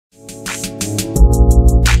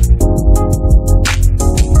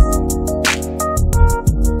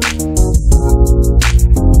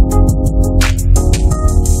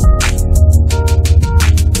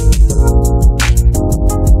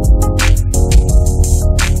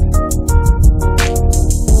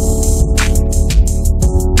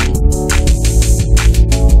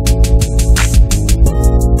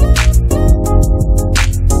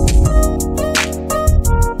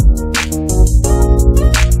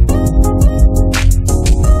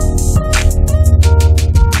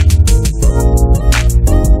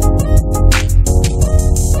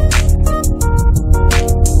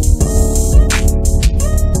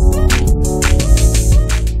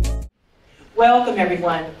Welcome,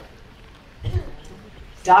 everyone.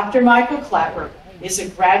 Dr. Michael Klaper is a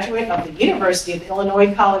graduate of the University of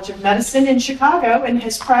Illinois College of Medicine in Chicago and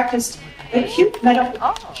has practiced acute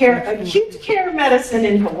care medicine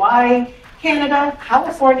in Hawaii, Canada,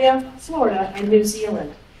 California, Florida, and New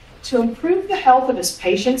Zealand. To improve the health of his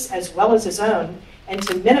patients as well as his own, and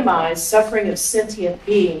to minimize suffering of sentient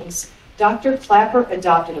beings, Dr. Klaper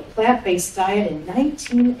adopted a plant-based diet in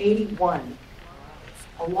 1981.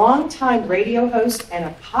 A longtime radio host and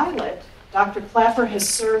a pilot, Dr. Klaper has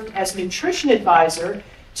served as nutrition advisor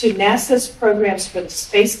to NASA's programs for the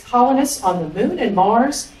space colonists on the Moon and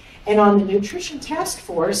Mars, and on the nutrition task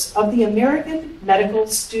force of the American Medical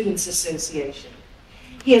Students Association.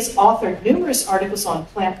 He has authored numerous articles on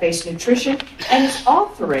plant-based nutrition and is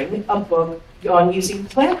authoring a book on using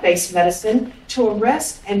plant-based medicine to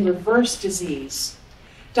arrest and reverse disease.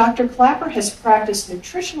 Dr. Klaper has practiced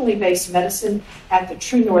nutritionally based medicine at the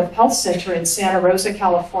True North Health Center in Santa Rosa,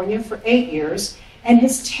 California for 8 years, and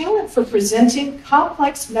his talent for presenting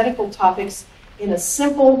complex medical topics in a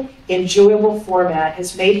simple, enjoyable format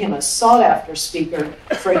has made him a sought-after speaker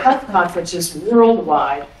for health conferences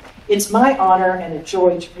worldwide. It's my honor and a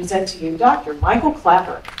joy to present to you Dr. Michael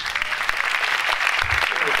Klaper.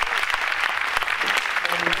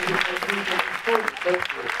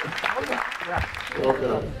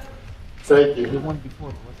 Welcome. Thank you.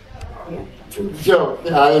 Joke.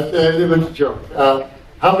 It was a joke.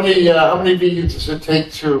 How many vegans does it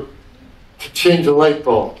take to change a light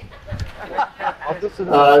bulb?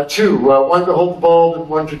 Two. One to hold the bulb and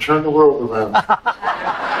one to turn the world around.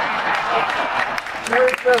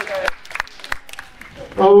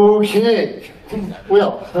 Okay.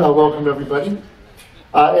 Well, welcome everybody.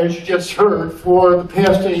 As you just heard, for the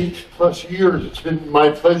past 8+ years, it's been my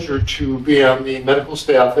pleasure to be on the medical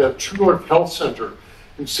staff at True North Health Center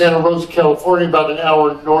in Santa Rosa, California, about an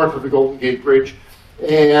hour north of the Golden Gate Bridge.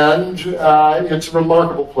 And it's a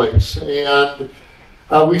remarkable place. And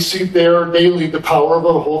we see there daily the power of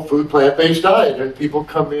a whole food plant-based diet. And people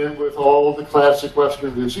come in with all the classic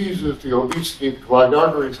Western diseases, the obesity, the clogged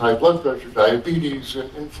arteries, high blood pressure, diabetes,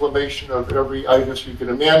 and inflammation of every itis you can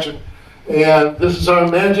imagine. And this is our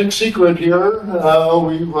magic secret here.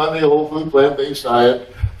 We run a whole food plant-based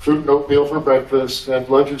diet, fruit and oatmeal for breakfast, and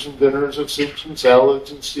lunches and dinners of soups and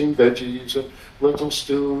salads and steamed veggies and lentil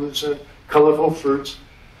stews and colorful fruits.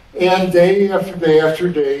 And day after day after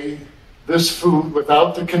day, this food,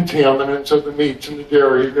 without the contaminants of the meats and the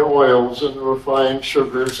dairy, the oils and the refined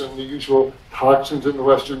sugars and the usual toxins in the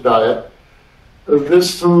Western diet,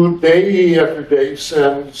 this food day after day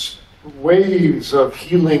sends waves of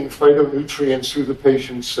healing phytonutrients through the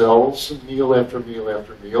patient's cells, meal after meal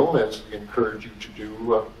after meal, as we encourage you to do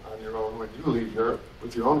on your own when you leave here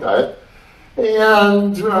with your own diet.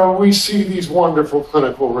 And we see these wonderful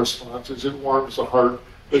clinical responses. It warms the heart.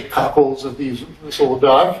 The cockles of this old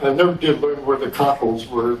doc. I never did learn where the cockles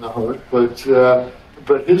were in the heart, but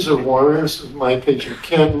his are warm. This is my patient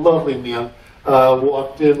Ken, lovely man.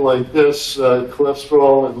 Walked in like this,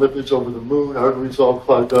 cholesterol and lipids over the moon, arteries all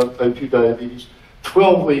clogged up, type 2 diabetes,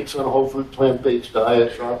 12 weeks on a whole food plant-based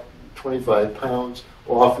diet, dropped 25 pounds,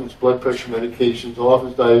 off his blood pressure medications, off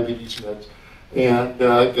his diabetes meds, and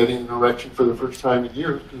getting an erection for the first time in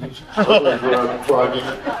years because his arteries were clogging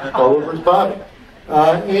all over his body.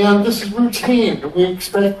 And this is routine. We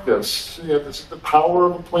expect this. This is the power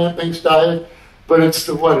of a plant-based diet. But it's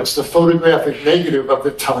the what? It's the photographic negative of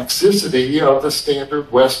the toxicity of the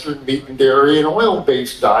standard Western meat and dairy and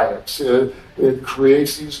oil-based diets. It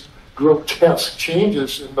creates these grotesque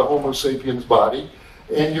changes in the Homo sapiens body,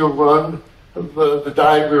 and you run the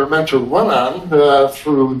diet we were meant to run on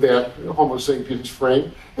through that Homo sapiens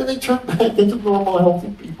frame, and they turn back into normal,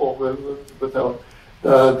 healthy people without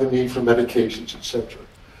the need for medications, etc.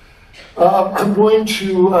 I'm going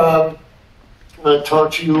to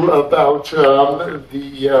talk to you about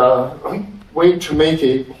the way to make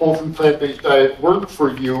a whole food plant-based diet work for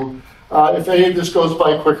you. If any of this goes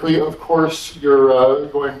by quickly, of course, you're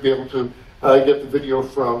going to be able to get the video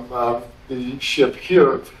from the ship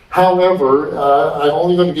here. However, I'm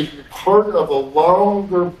only going to give you part of a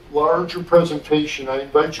larger presentation. I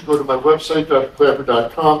invite you to go to my website,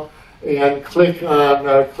 drklaper.com, and click on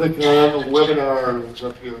webinars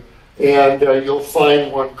up here. And you'll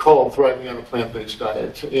find one called Thriving on a Plant-Based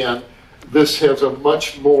Diet. And this has a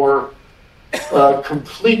much more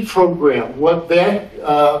complete program. What that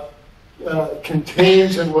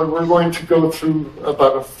contains and what we're going to go through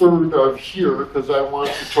about a third of here, because I want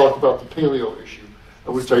to talk about the paleo issue,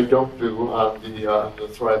 which I don't do on the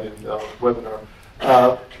Thriving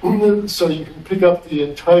webinar. So you can pick up the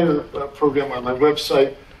entire program on my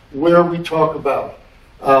website where we talk about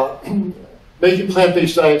Making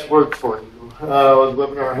plant-based diets work for you. The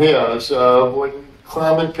webinar has avoiding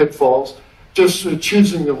common pitfalls, just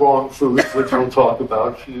choosing the wrong foods, which we'll talk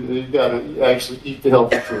about. You got to actually eat the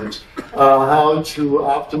healthy foods. How to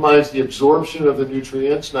optimize the absorption of the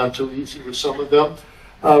nutrients, not so easy with some of them.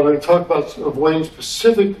 We're going to talk about avoiding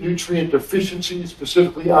specific nutrient deficiencies,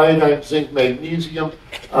 specifically iodine, zinc, magnesium,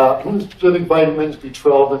 specific vitamins,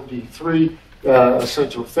 B12 and D3,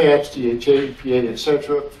 essential fats, DHA, EPA,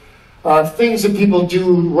 etc. Things that people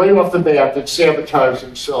do right off the bat that sabotage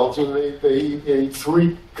themselves, and they eat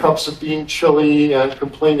 3 cups of bean chili and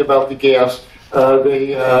complain about the gas.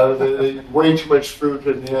 They eat way too much fruit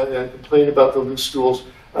and complain about the loose stools.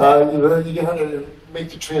 You got to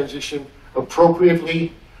make the transition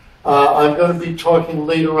appropriately. I'm going to be talking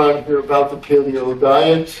later on here about the paleo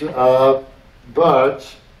diet,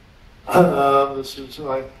 but this is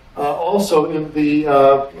also in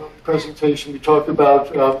the presentation we talk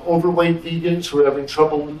about overweight vegans who are having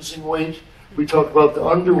trouble losing weight. We talk about the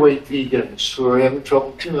underweight vegans who are having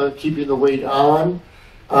trouble keeping the weight on.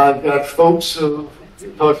 I've got folks who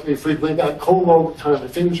talk to me frequently, I'm cold all the time, my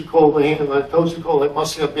fingers are cold, my toes are cold, I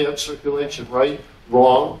must have bad circulation, right?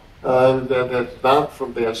 Wrong. That's not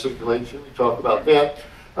from bad circulation. We talk about that.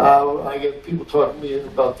 I get people talking to me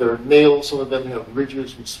about their nails. Some of them have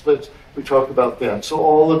ridges and splits. We talk about that. So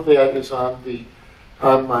all of that is on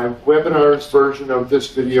my webinars version of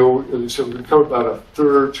this video. So we're going to cover about a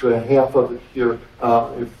third to a half of it here.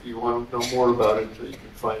 If you want to know more about it, you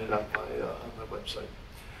can find it on my website.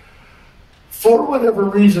 For whatever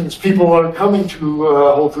reasons, people are coming to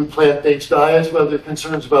whole food plant-based diets, whether they're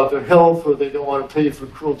concerns about their health, or they don't want to pay for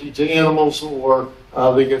cruelty to animals, or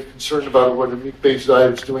they get concerned about what a meat-based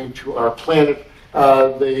diet is doing to our planet.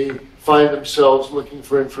 They find themselves looking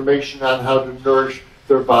for information on how to nourish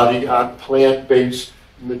their body on plant-based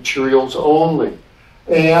materials only.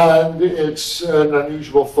 And it's an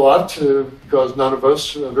unusual thought because none of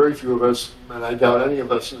us, very few of us, and I doubt any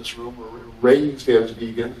of us in this room, were raised as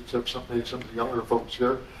vegans, except some of the younger folks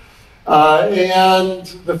here. And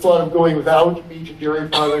the thought of going without meat and dairy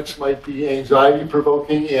products might be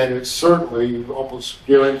anxiety-provoking, and it's certainly almost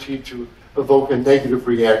guaranteed to evoke a negative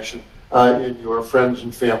reaction in your friends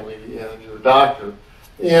and family and your doctor.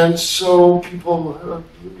 And so people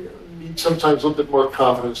need sometimes a little bit more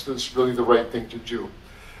confidence that it's really the right thing to do.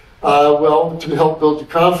 Well, to help build your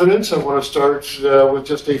confidence, I want to start with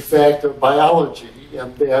just a fact of biology,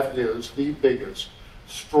 and that is the biggest,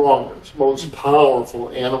 strongest, most powerful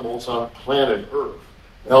animals on planet Earth.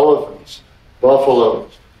 Elephants,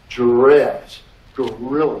 buffaloes, giraffes,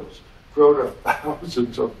 gorillas grow to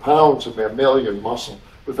thousands of pounds of mammalian muscle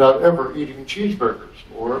without ever eating cheeseburgers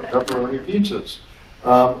or pepperoni pizzas.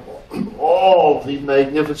 All the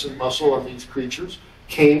magnificent muscle of these creatures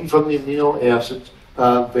came from the amino acids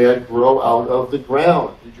that grow out of the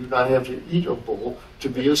ground. You do not have to eat a bull to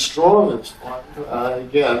be as strong as one.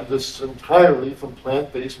 Again, this is entirely from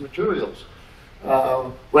plant-based materials.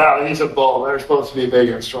 Well, he's a bull. They're supposed to be big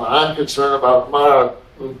and strong. I'm concerned about my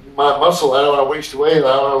muscle. I don't want to waste away. I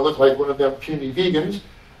don't want to look like one of them puny vegans.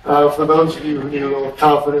 For those of you who need a little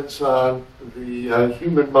confidence on the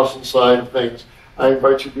human muscle side of things, I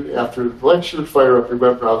invite you to, after the lecture, fire up your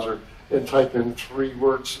web browser and type in 3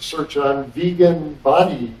 words, search on vegan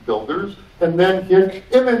bodybuilders, and then hit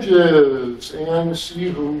images and see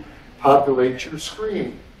who populates your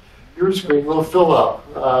screen. Your screen will fill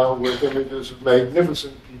up with images of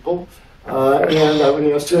magnificent people, and I would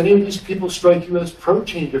ask, do any of these people strike you as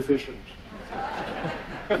protein deficient?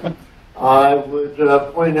 I would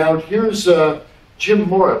point out, here's Jim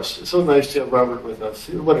Morris. It's so nice to have Robert with us.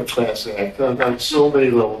 What a class act on so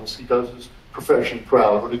many levels. He does his profession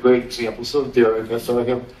proud. What a great example. So Derek, I saw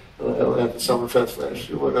him at the Summerfest last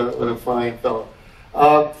year. What a fine fellow.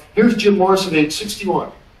 Here's Jim Morris at age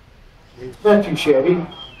 61. Not too shabby.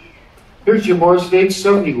 Here's Jim Morris at age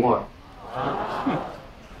 71.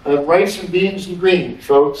 On rice and beans and greens,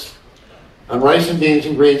 folks. On rice and beans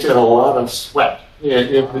and greens and a lot of sweat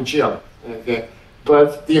in the gym. Okay.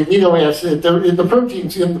 But the amino acid, the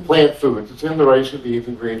protein's in the plant foods. It's in the rice and beans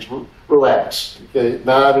and greens. Relax. Okay,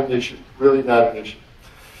 not an issue. Really not an issue.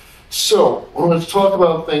 So let's talk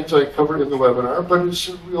about things I covered in the webinar, but it's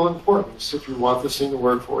of real importance if you want this thing to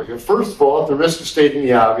work for you. First of all, at the risk of stating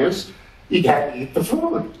the obvious, you got to eat the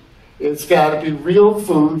food. It's got to be real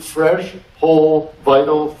food, fresh, whole,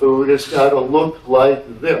 vital food. It's got to look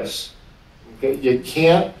like this. Okay, you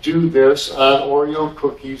can't do this on Oreo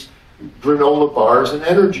cookies, granola bars, and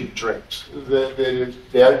energy drinks. That is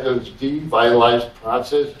devitalized,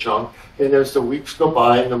 processed junk. And as the weeks go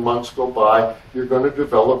by and the months go by, you're going to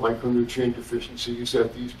develop micronutrient deficiencies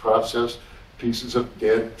that these processed pieces of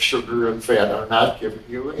dead sugar and fat are not given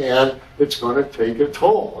you, and it's going to take a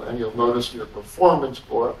toll. And you'll notice your performance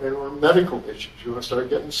or medical issues. You're going to start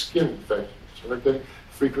getting skin infections, start getting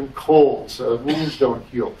frequent colds, wounds don't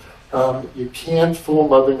heal. You can't fool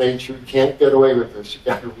Mother Nature. You can't get away with this. You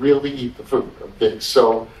got to really eat the food. Okay,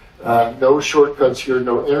 so no shortcuts here.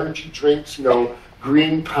 No energy drinks. No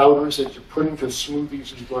green powders that you put into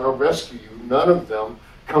smoothies is going to rescue you. None of them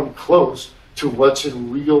come close to what's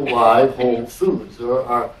in real live whole foods. There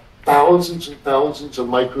are thousands and thousands of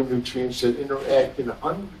micronutrients that interact in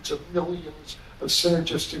hundreds of millions of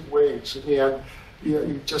synergistic ways. And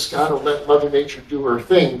you just got to let Mother Nature do her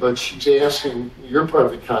thing, but she's asking, your part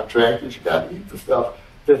of the contract is you got to eat the stuff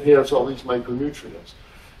that has all these micronutrients.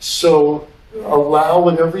 So allow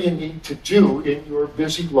whatever you need to do in your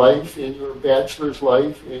busy life, in your bachelor's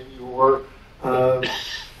life, in your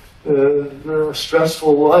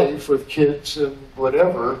stressful life with kids and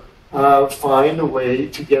whatever, find a way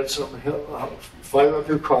to get some, fire up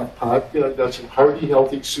your crock pot, got some hearty,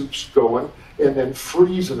 healthy soups going, and then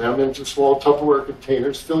freeze them into small Tupperware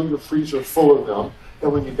containers, fill your freezer full of them,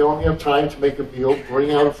 and when you don't have time to make a meal,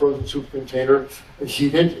 bring out a frozen soup container,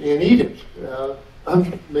 heat it, and eat it.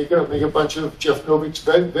 Make a bunch of Jeff Novick's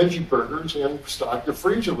veggie burgers and stock your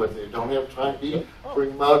freezer with it. Don't have time to eat,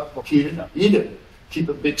 bring them out, heat it, eat it. Keep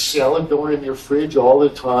a big salad going in your fridge all the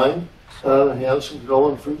time. Have some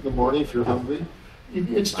growing fruit in the morning if you're hungry.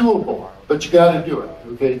 It's doable, but you got to do it.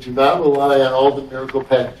 Okay, do not rely on all the miracle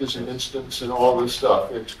packages and instants and all this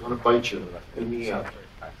stuff. It's going to bite you in the end.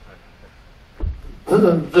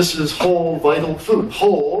 This is whole, vital food.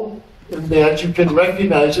 Whole, in that you can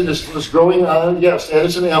recognize it as was growing on. Yes, that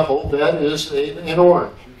is an apple. That is an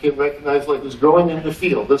orange. You can recognize like it was growing in the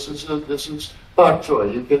field. This is bok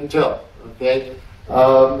choy. You can tell. Okay.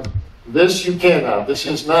 This you cannot. This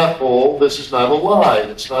is not whole. This is not alive.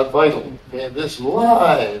 It's not vital. And this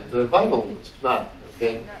live, the vital is not.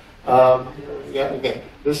 Okay. Okay.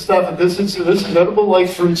 This stuff. This is edible like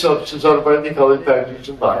fruit substances out of brightly colored packages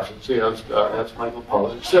and boxes. As Michael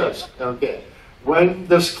Pollan says. Okay. When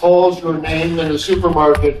this calls your name in a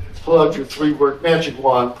supermarket, pull out your 3-word magic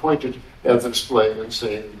wand, point it at the display, and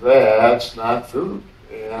say, "That's not food,"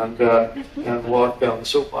 and walk down the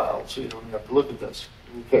soap aisle so you don't have to look at this.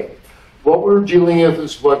 Okay. What we're dealing with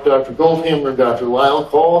is what Dr. Goldhammer and Dr. Lyle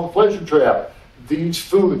call the pleasure trap. These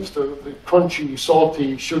foods, the crunchy,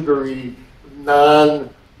 salty, sugary, non-alive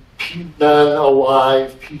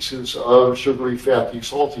pieces of sugary, fatty,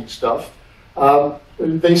 salty stuff,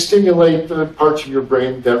 they stimulate the parts of your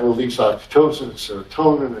brain that release oxytocin,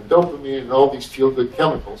 serotonin, and dopamine, and all these feel-good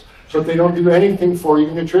chemicals. But they don't do anything for you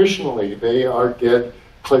nutritionally. They are dead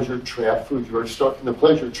pleasure trap food. You are stuck in the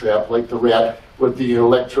pleasure trap like the rat with the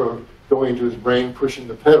electrode going into his brain, pushing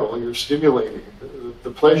the pedal. You're stimulating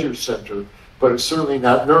the pleasure center, but it's certainly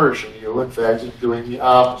not nourishing you. In fact, it's doing the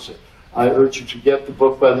opposite. I urge you to get the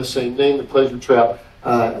book by the same name, The Pleasure Trap,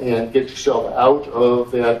 and get yourself out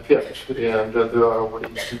of that pit. And there are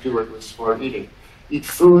ways to do it with smart eating. Eat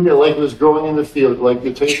food like it was growing in the field. Like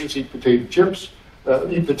potatoes, eat potato chips.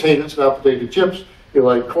 Eat potatoes, not potato chips. You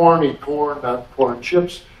like corn, eat corn, not corn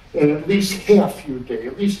chips. And at least half your day,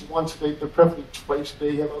 at least once a day, but preferably twice a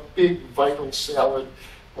day, have a big vital salad.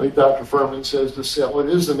 Like Dr. Furman says, the salad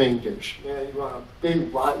is the main dish. Yeah, you want a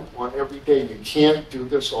big live one every day. You can't do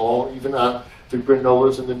this all, even on the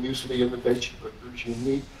granolas and the muesli and the veggie burgers. You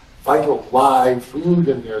need vital live food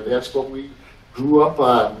in there. That's what we grew up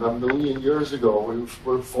on a million years ago. We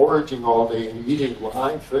were foraging all day and eating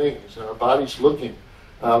live things, and our body's looking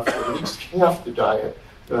for at least half the diet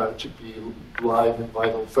to be live and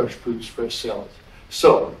vital, fresh fruits, fresh salads.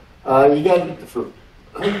 So you got to eat the food.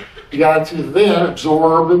 You got to then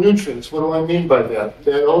absorb the nutrients. What do I mean by that?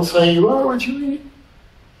 That old saying, you are what you eat,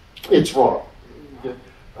 it's wrong.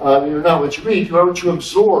 You're not what you eat, you are what you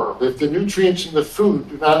absorb. If the nutrients in the food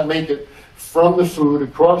do not make it from the food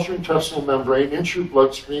across your intestinal membrane, into your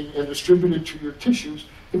bloodstream, and distributed to your tissues,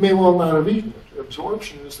 you may well not have eaten it.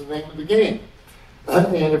 Absorption is the name of the game.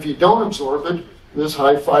 And if you don't absorb it, this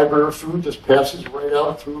high fiber food just passes right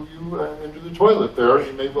out through you into the toilet there.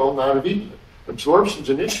 You may well not have eaten it. Absorption is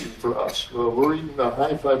an issue for us. We're eating a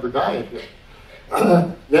high fiber diet here.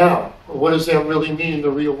 Now, what does that really mean in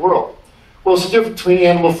the real world? Well, it's the difference between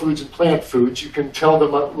animal foods and plant foods. You can tell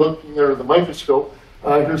them looking under the microscope.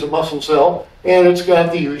 Here's a muscle cell, and it's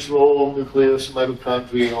got the usual nucleus,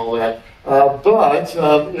 mitochondria, and all that. But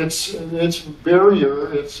its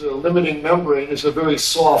barrier, its limiting membrane, is a very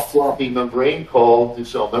soft, floppy membrane called the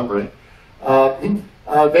cell membrane.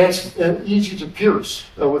 That's easy to pierce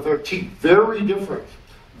with our teeth. Very different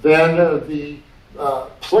than the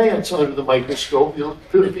plants under the microscope. You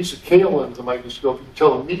put a piece of kale under the microscope, you can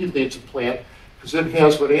tell immediately it's a plant because it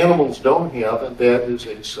has what animals don't have, and that is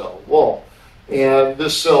a cell wall. And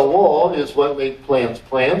this cell wall is what makes plants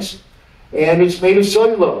plants, and it's made of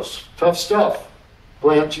cellulose, tough stuff.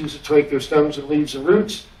 Plants use it to make their stems and leaves and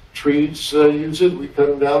roots. Trees use it. We cut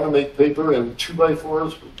them down to make paper and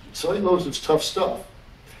 2x4s. Cellulose is tough stuff.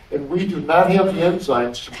 And we do not have the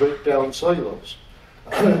enzymes to break down cellulose.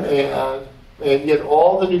 And yet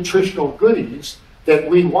all the nutritional goodies that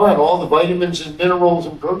we want, all the vitamins and minerals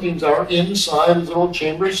and proteins are inside this little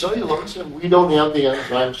chamber of cellulose, and we don't have the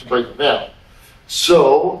enzymes to break them down.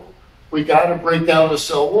 So we got to break down the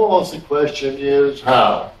cell walls. The question is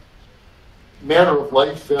how? Matter of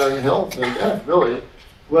life and health and death, really.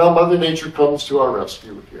 Well, Mother Nature comes to our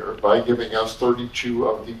rescue here by giving us 32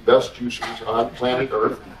 of the best juicers on planet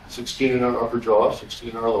Earth, 16 in our upper jaw,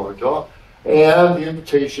 16 in our lower jaw, and the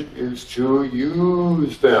invitation is to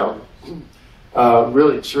use them.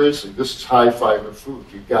 Really, seriously, this is high fiber food.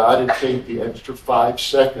 You got to take the extra 5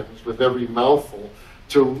 seconds with every mouthful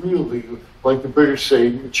to really, like the British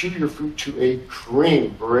say, chew your food to a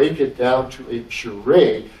cream, break it down to a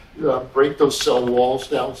puree. Break those cell walls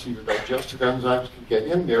down so your digestive enzymes can get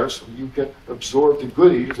in there so you can absorb the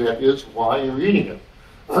goodies. That is why you're eating it.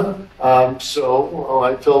 So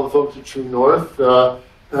I tell the folks at True North,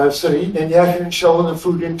 instead of eating and yakking and shoving the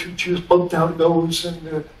food into, choose plug down nose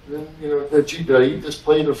and then, gee, did I eat this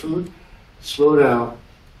plate of food? Slow down.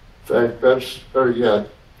 In fact, better yet,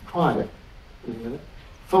 quiet.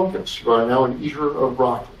 Focus. You are now an eater of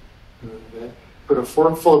broccoli. Okay? Put a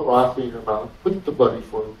forkful of broccoli in your mouth, put the buddy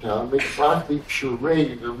fork down, make broccoli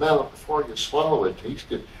puree in your mouth before you swallow it,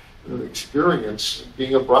 taste it, experience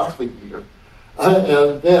being a broccoli eater,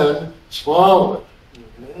 and then swallow it.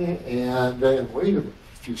 Okay? And then wait a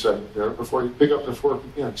few seconds there before you pick up the fork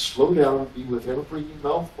again. Slow down and be with every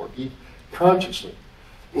mouthful. Eat consciously.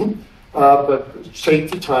 But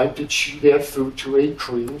take the time to chew that food to a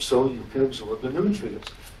cream so you can absorb the nutrients.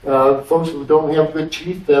 Folks who don't have good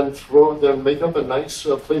teeth, then make up a nice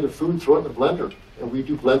plate of food, throw it in the blender. And we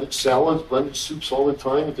do blended salads, blended soups all the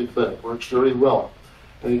time at the clinic. Works very well.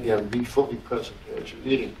 And again, be fully present as you're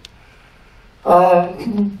eating.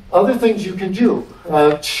 Other things you can do to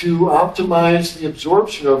optimize the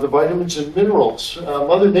absorption of the vitamins and minerals.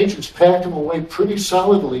 Mother Nature's packed them away pretty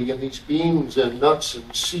solidly in these beans and nuts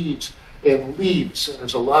and seeds and leaves. And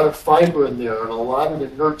there's a lot of fiber in there and a lot of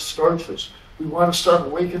inert starches. We want to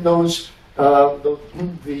start waking those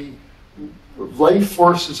the life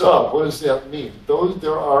forces up. What does that mean?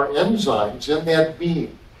 There are enzymes in that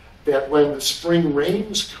bean that when the spring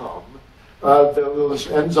rains come, those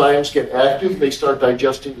enzymes get active. They start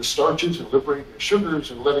digesting the starches and liberating the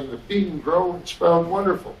sugars and letting the bean grow and sprout.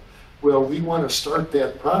 Wonderful. Well, we want to start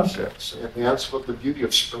that process, and that's what the beauty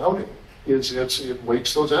of sprouting is. It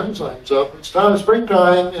wakes those enzymes up. It's time,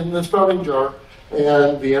 springtime in the sprouting jar.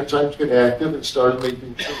 And the enzymes get active and start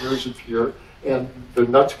making sugars appear. And the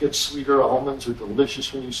nuts get sweeter. Almonds are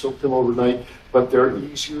delicious when you soak them overnight, but they're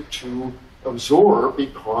easier to absorb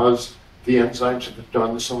because the enzymes have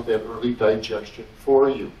done some of that early digestion for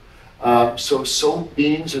you. So soak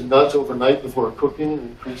beans and nuts overnight before cooking and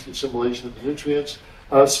increase the assimilation of the nutrients.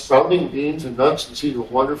 Sprouting beans and nuts and seeds are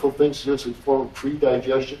wonderful things to do as a form of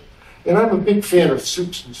pre-digestion. And I'm a big fan of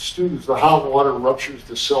soups and stews. The hot water ruptures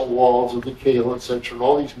the cell walls of the kale, etc. And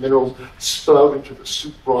all these minerals sprout into the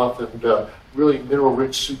soup broth. And really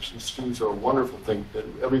mineral-rich soups and stews are a wonderful thing that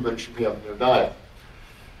everybody should have in their diet.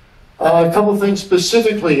 A couple things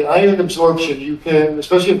specifically. Iron absorption. You can,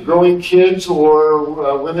 especially if growing kids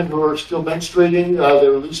or women who are still menstruating,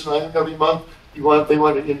 they're losing iron every month. They want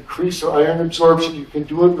to increase their iron absorption. You can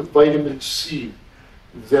do it with vitamin C.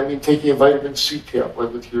 Does that mean taking a vitamin C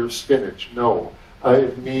tablet with your spinach? No.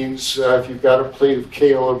 It means if you've got a plate of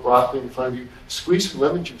kale or broccoli in front of you, squeeze some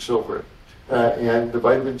lemon juice over it, and the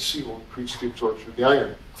vitamin C will increase the absorption of the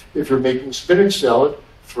iron. If you're making spinach salad,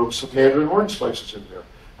 throw some mandarin orange slices in there.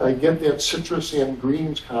 Get that citrus and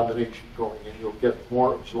greens combination going, and you'll get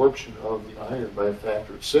more absorption of the iron by a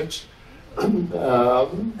factor of 6.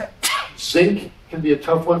 Zinc can be a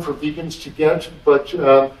tough one for vegans to get, but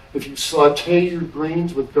if you saute your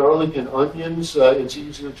greens with garlic and onions, it's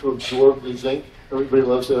easier to absorb the zinc. Everybody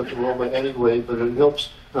loves that aroma anyway, but it helps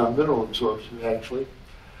mineral absorption actually.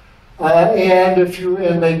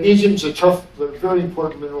 And magnesium is a tough, but very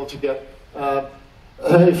important mineral to get.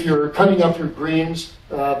 If you're cutting up your greens,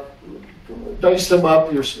 dice them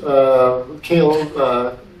up, your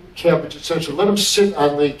kale, cabbage, etc. Let them sit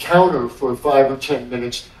on the counter for 5 or 10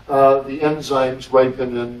 minutes. The enzymes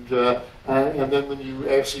ripen, and then when you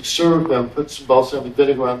actually serve them, put some balsamic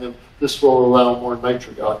vinegar on them. This will allow more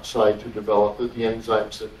nitric oxide to develop, the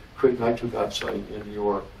enzymes that create nitric oxide in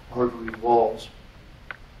your artery walls.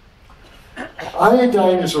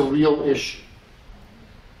 Iodine is a real issue.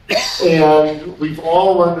 And we've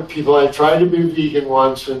all run into people. I tried to be vegan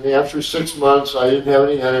once, and after 6 months, I didn't have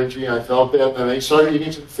any energy. I felt bad, and then I started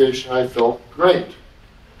eating some fish, and I felt great.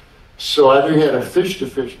 So I either had a fish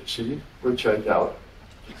deficiency, which I doubt,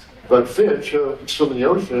 but fish swim in the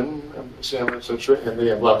ocean, salmon, etc., and they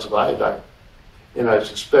have lots of iodine. And I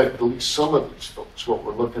suspect at least some of these folks, what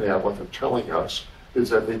we're looking at, what they're telling us, is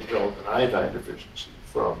that they developed an iodine deficiency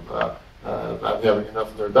from not having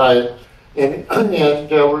enough in their diet. And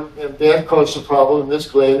that caused a problem in this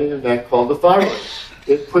gland in your neck called the thyroid.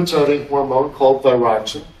 It puts out a hormone called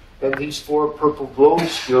thyroxine, and these 4 purple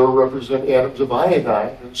globes here represent atoms of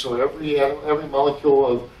iodine. And so every molecule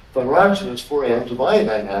of thyroxine has 4 atoms of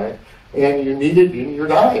iodine on it, and you need it in your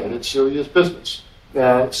diet. It's serious business.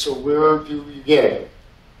 So where do you get it?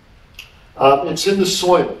 It's in the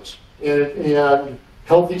soils, and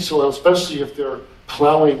healthy soils, especially if they're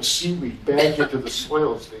plowing seaweed back into the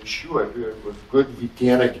soils, they should, with good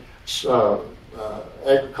organic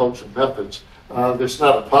agriculture methods. There's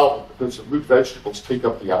not a problem because the root vegetables take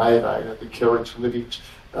up the iodine, and the carrots and the beets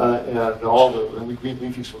and the green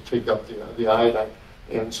leafies will take up the iodine.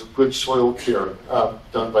 And some good soil care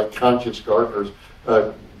done by conscious gardeners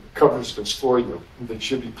covers this for you. They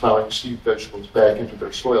should be plowing seed vegetables back into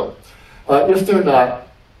their soil. If they're not,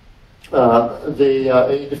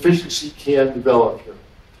 a deficiency can develop here.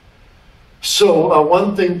 So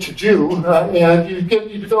one thing to do, and you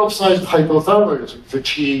develop signs of hypothyroidism,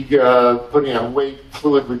 fatigue, putting on weight,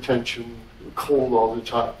 fluid retention, cold all the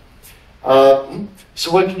time.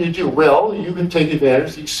 So what can you do? Well, you can take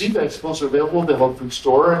advantage. These sea vegetables are available at the health food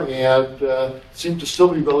store and seem to still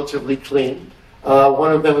be relatively clean.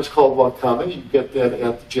 One of them is called wakame. You get that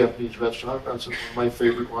at the Japanese restaurant. That's one of my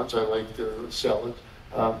favorite ones. I like the salad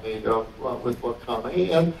made with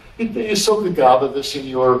wakame. And you soak the GABA this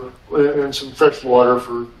in some fresh water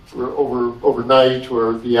for overnight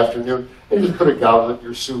or the afternoon, and you put a GABA in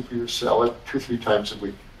your soup or your salad 2 or 3 times a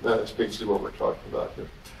week. That's basically what we're talking about here.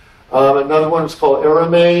 Another one is called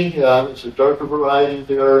arame. It's a darker variety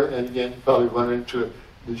there, and again, you probably run into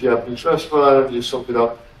the Japanese restaurant, and you soak it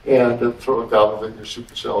up and throw a GABA in your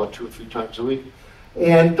soup or salad 2 or 3 times a week.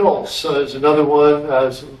 And dulse is another one.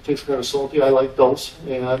 It tastes kind of salty. I like dulse.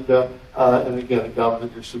 And again, a GABA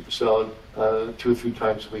in your soup or salad 2 or 3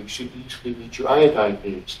 times a week should easily meet your iodine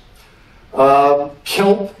needs.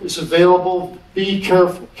 Kelp is available. Be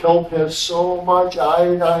careful. Kelp has so much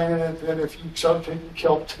iodine in it that if you start taking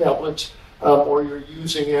kelp tablets or you're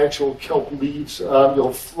using actual kelp leaves,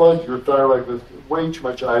 you'll flood your thyroid with way too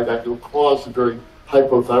much iodine. You'll cause the very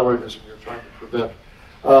hypothyroidism you're trying to prevent.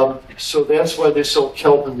 So that's why they sell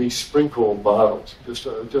kelp in these sprinkle bottles. Just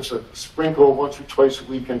a sprinkle once or twice a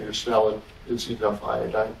week in your salad is enough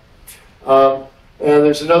iodine. And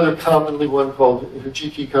there's another commonly one called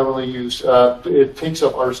hijiki, commonly used. It takes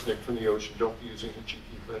up arsenic from the ocean. Don't be using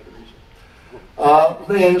hijiki for that reason.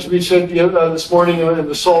 And as we said this morning in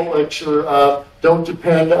the salt lecture, don't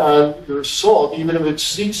depend on your salt, even if it's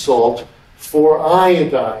sea salt, for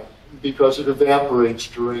iodine, because it evaporates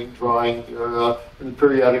during drying. In the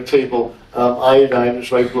periodic table, iodine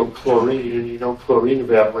is right below chlorine, and you know chlorine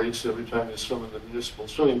evaporates every time you swim in the municipal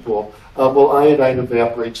swimming pool. Well, iodine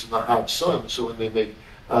evaporates in the hot sun, so when they make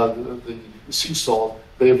the sea salt,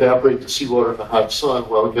 they evaporate the seawater in the hot sun.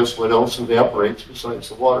 Well, guess what else evaporates besides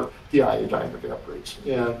the water? The iodine evaporates,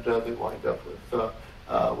 and they wind up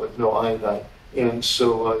with no iodine. And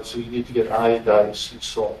so you need to get iodized sea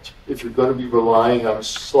salt. If you're going to be relying on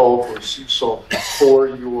salt or sea salt for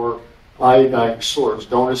your iodine source,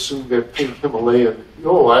 don't assume that pink Himalayan,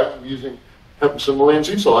 I'm using Himalayan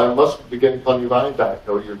sea salt, I must be getting plenty of iodine.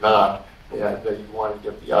 No, you're not. And you want to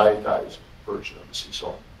get the iodized version of the sea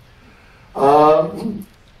salt.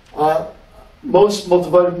 Most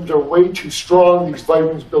multivitamins are way too strong. These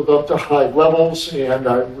vitamins build up to high levels, and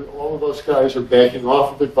all of us guys are backing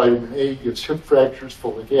off of it. Vitamin A gives hip fractures,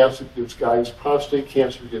 folic acid gives guys prostate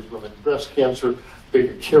cancer, gives women breast cancer,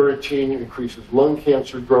 beta carotene increases lung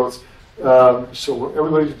cancer growth. So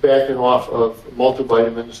everybody's backing off of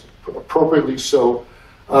multivitamins, appropriately so.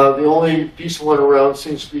 The only decent one around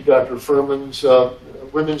seems to be Dr. Furman's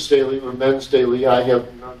Women's Daily or Men's Daily. I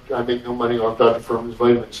make no money off Dr. Furman's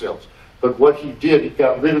vitamin sales. But what he did, he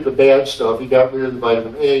got rid of the bad stuff. He got rid of the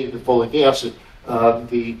vitamin A, the folic acid,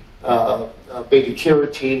 the beta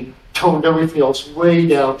carotene, toned everything else way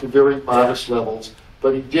down to very modest levels.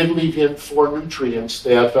 But he did leave in 4 nutrients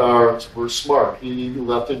that were smart. He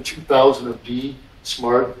left in 2,000 of D,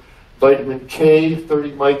 smart, Vitamin K,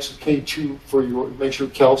 30 mics of K2 for your, make sure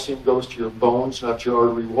calcium goes to your bones, not your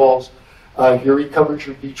artery walls. Here he covers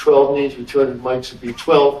your B12 needs with 200 mics of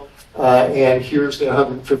B12. And here's the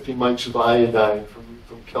 150 mics of iodine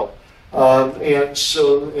from kelp. And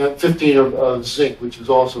 15 of zinc, which is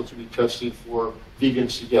also to be tested for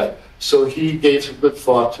vegans to get. So he gave some good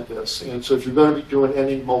thought to this. And so if you're going to be doing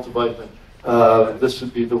any multivitamin, this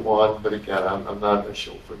would be the one. But again, I'm not a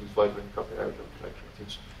shill for these vitamin company. I don't connect with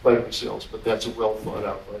these vitamin sales, but that's a well thought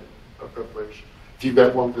out vitamin preparation. If you've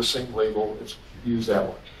got one with the same label, use that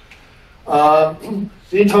one. Then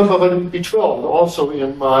you talk about vitamin B12, also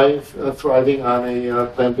in my Thriving on a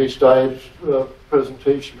Plant-Based Diet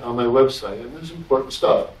presentation on my website, and this is important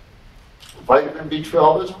stuff. Vitamin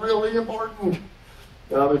B12 is really important.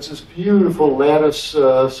 It's this beautiful lattice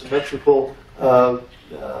symmetrical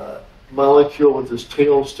molecule with this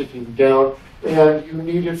tail sticking down, and you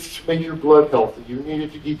need it to make your blood healthy. You need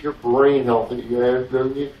it to keep your brain healthy. You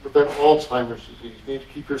need to prevent Alzheimer's disease. You need to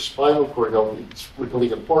keep your spinal cord healthy. It's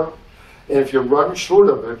really important. And if you're running short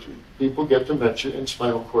of it, people get dementia and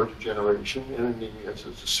spinal cord degeneration and anemia. It's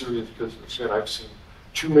a serious business. And I've seen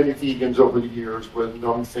too many vegans over the years with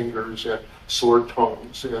numb fingers and sore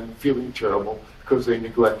tongues and feeling terrible because they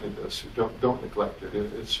neglected this. Don't neglect it.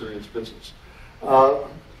 It's serious business.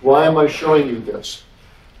 Why am I showing you this?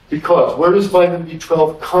 Because where does vitamin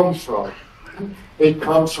B12 come from? It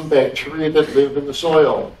comes from bacteria that live in the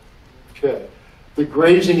soil. Okay. The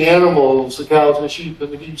grazing animals, the cows and the sheep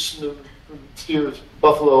and the geese and the steers,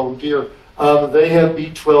 buffalo, deer, they have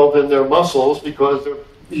B12 in their muscles because they're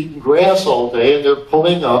eating grass all day and they're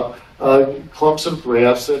pulling up clumps of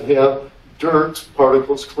grass that have dirt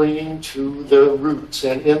particles clinging to their roots.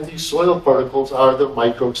 And in these soil particles are the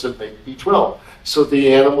microbes that make B12. So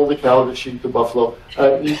the animal, the cow, the sheep, the buffalo,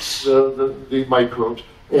 eats the microbes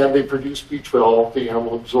and they produce B12. The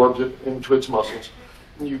animal absorbs it into its muscles.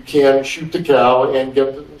 You can shoot the cow and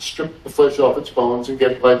strip the flesh off its bones and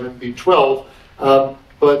get vitamin B12,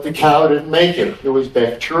 but the cow didn't make it. It was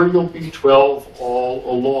bacterial B12 all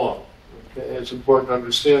along. Okay? It's important to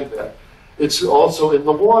understand that. It's also in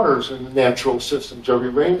the waters in the natural systems. Every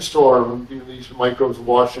rainstorm, these microbes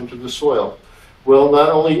wash into the soil. Well, not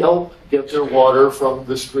only elk get their water from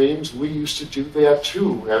the streams, we used to do that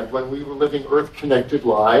too. And when we were living earth-connected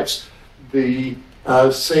lives, the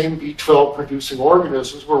same B12 producing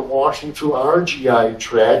organisms were washing through our GI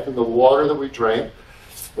tract and the water that we drank.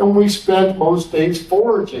 And we spent most days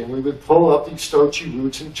foraging. We would pull up these starchy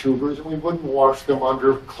roots and tubers and we wouldn't wash them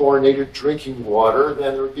under chlorinated drinking water.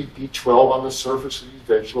 Then there would be B12 on the surface of these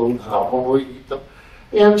vegetables when we eat them.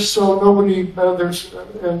 And so there's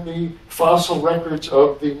in the fossil records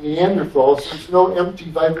of the Neanderthals, there's no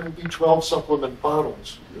empty vitamin B12 supplement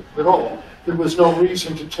bottles at all. There was no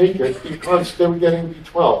reason to take it because they were getting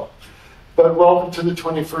B12. But welcome to the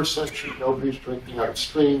 21st century. Nobody's drinking out of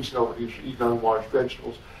streams, nobody's eating unwashed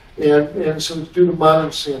vegetables. And so it's due to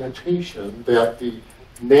modern sanitation that the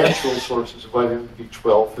natural sources of vitamin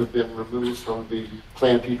B12 have been removed from the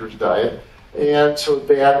plant eater's diet. And so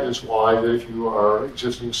that is why if you are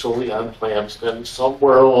existing solely on plants, then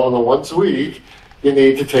somewhere along the once a week, you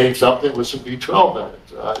need to take something with some B12 in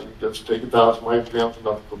it. You just take 1,000 micrograms of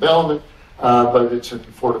methylcobalamin, but it's in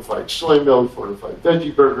fortified soy milk, fortified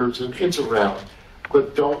veggie burgers, and it's around.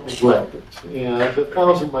 But don't neglect it. And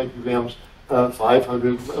 1,000 micrograms,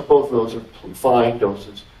 500, both of those are fine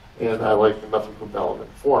doses, and I like the methylcobalamin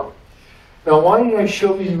form. Now, why did I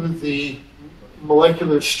show you the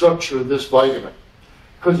molecular structure of this vitamin?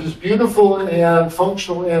 Because as beautiful and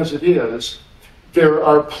functional as it is, there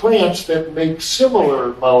are plants that make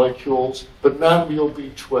similar molecules, but not real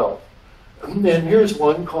B12. And here's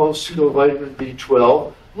one called pseudovitamin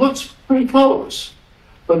B12. Looks pretty close.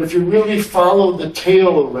 But if you really follow the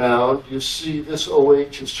tail around, you see this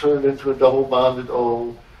OH is turned into a double bonded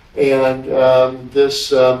O, and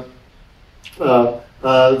this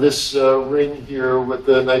ring here with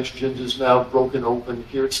the nitrogens is now broken open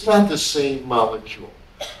here. It's not the same molecule.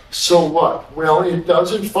 So what? Well, it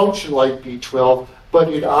doesn't function like B12, but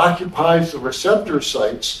it occupies the receptor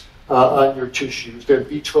sites on your tissues that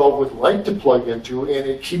B12 would like to plug into, and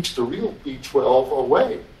it keeps the real B12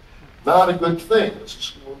 away. Not a good thing. This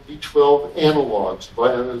is B12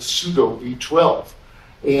 analogs, pseudo B12.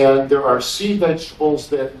 And there are sea vegetables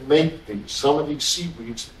that make these. Some of these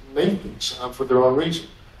seaweeds make these for their own reason.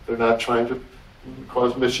 They're not trying to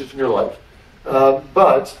cause mischief in your life.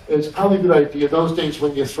 But it's probably a good idea those days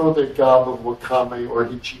when you throw that gob of wakame or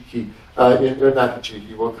hijiki, or not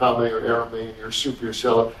hijiki, wakame or arame in your soup or your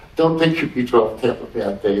salad, don't take your B12 tablet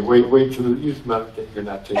that day. Wait till you use another day you're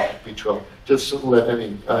not taking B12. Just let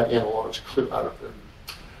any analogs clear out of there.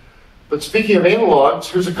 But speaking of analogs,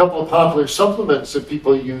 here's a couple of popular supplements that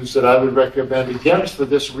people use that I would recommend against for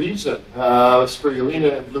this reason.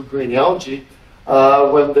 Spirulina and blue-green algae.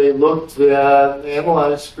 When they looked at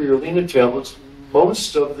analyzed spirulina tablets,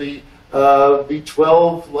 most of the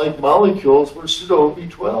B12-like molecules were pseudo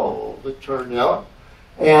B12, it turned out.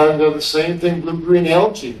 And the same thing, blue-green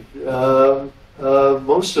algae.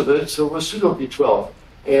 Most of it was pseudo B12.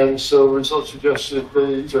 And so results suggest that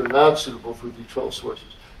these are not suitable for B12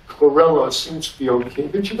 sources. Chlorella seems to be okay,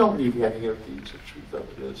 but you don't need any of these. The truth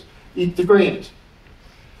of it is, eat the greens.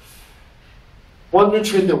 One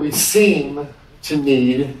nutrient that we seem to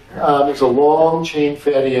need is a long-chain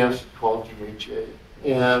fatty acid called DHA.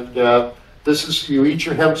 And this is, you eat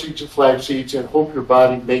your hemp seeds and flax seeds and hope your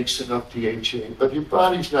body makes enough DHA. But your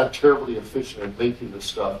body's not terribly efficient at making this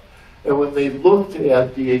stuff. And when they looked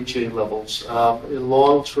at DHA levels in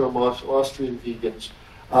long-term Austrian vegans,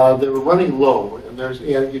 they were running low, and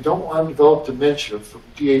you don't want to develop dementia from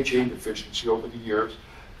DHA deficiency over the years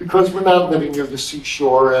because we're not living near the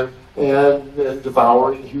seashore and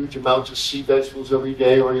devouring huge amounts of sea vegetables every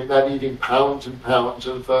day, or you're not eating pounds and pounds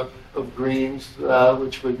of greens,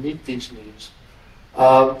 which would meet these needs.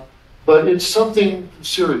 But it's something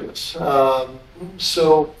serious. The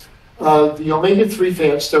omega-3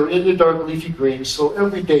 fats, they're in the dark leafy greens, so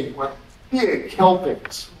every day you want big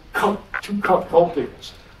helpings, 2-cup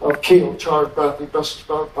helpings of kale, chard, broccoli, Brussels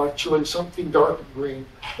sprout, bok choy, something dark and green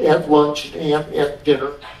at lunch and at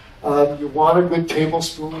dinner. You want a good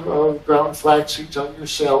tablespoon of ground flax seeds on your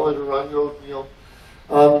salad or on your oatmeal.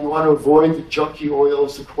 You want to avoid the junky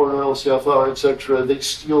oils, the corn oil, safflower, etc. They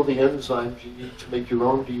steal the enzymes you need to make your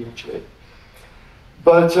own DHA.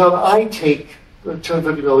 But I take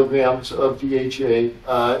 250 milligrams of DHA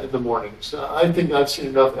in the mornings. I think I've seen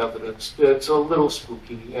enough evidence that it's a little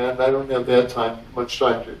spooky, and I don't have much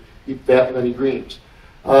time to eat that many greens.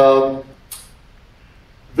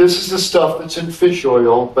 This is the stuff that's in fish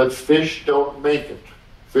oil, but fish don't make it.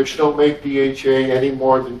 Fish don't make DHA any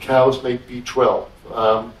more than cows make B12.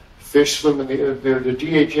 Fish swim in the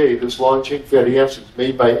DHA, this long-chain fatty acids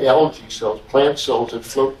made by algae cells, plant cells that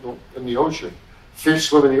float in the ocean. Fish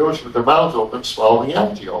swim in the ocean with their mouths open, swallowing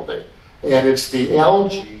algae all day. And it's the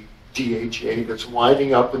algae DHA that's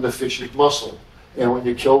winding up in the fish's muscle. And when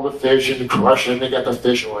you kill the fish and you crush it, they get the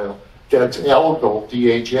fish oil. That's algal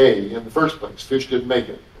DHA in the first place. Fish didn't make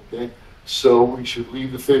it. Okay, so we should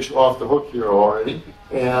leave the fish off the hook here already.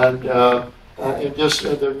 And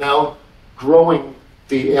they're now growing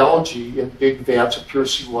the algae in big vats of pure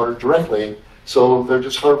seawater directly. So they're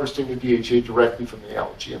just harvesting the DHA directly from the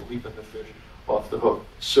algae and leaving the fish off the hook.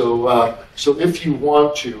 So if you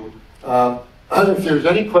want to, if there's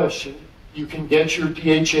any question, you can get your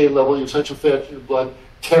DHA level, your essential fat in your blood,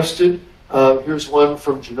 tested. Here's one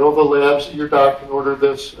from Genova Labs. Your doc can order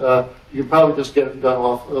this. You can probably just get it done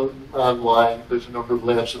online. There's a number of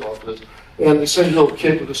labs that offer this. And they send you a little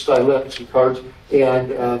kit with a stylet and some cards,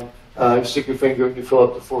 and you stick your finger and you fill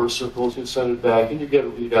up the 4 circles, you send it back, and you get a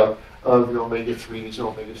readout of your omega-3s and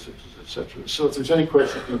omega-6s, etc. So if there's any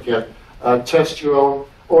question, you can test your own,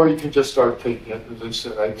 or you can just start taking it. As I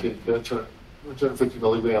said, I take 250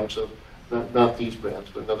 milligrams of, not these brands,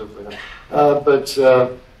 but another brand.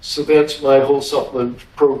 So that's my whole supplement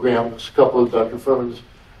program. There's a couple of Dr. Furman's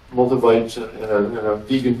multivites and a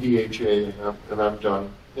vegan DHA, and I'm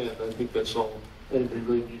done. And I think that's all anybody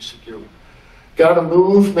really needs to do. Gotta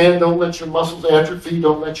move, man. Don't let your muscles atrophy.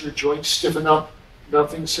 Don't let your joints stiffen up.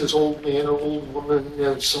 Nothing says old man or old woman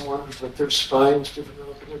and someone who's let their spine stiffen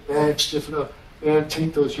up and their back stiffen up. Man,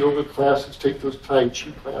 take those yoga classes, take those Tai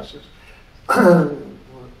Chi classes.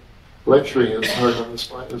 Lecturing is hard on the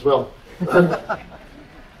spine as well.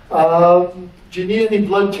 Do you need any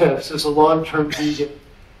blood tests as a long-term vegan?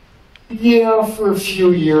 Yeah, for a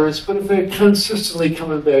few years, but if they're consistently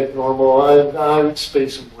coming back normal, I would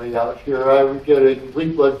space them way out here. I would get a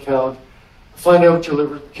complete blood count, find out what your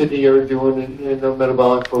liver and kidney are doing in a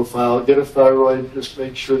metabolic profile, get a thyroid, just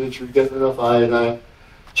make sure that you're getting enough iodine.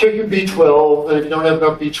 Check your B12, and if you don't have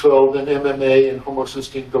enough B12, then MMA and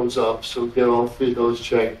homocysteine goes up, so get all 3 of those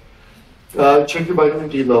checked. Check your vitamin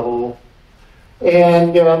D level.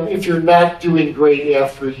 And if you're not doing great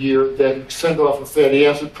after a year, then send off a fatty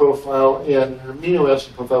acid profile and an amino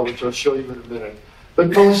acid profile, which I'll show you in a minute. But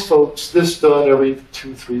most folks, this done every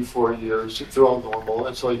 2, 3, 4 years. If they're all normal,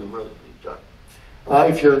 that's all you really need done.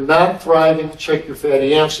 If you're not thriving, check your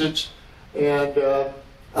fatty acids. And there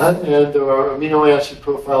are amino acid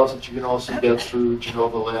profiles that you can also get through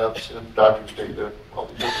Genova Labs and Doctor's Data, all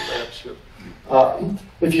these other labs here.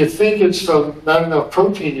 If you think it's from not enough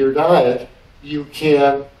protein in your diet, you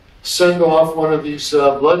can send off one of these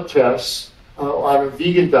blood tests on a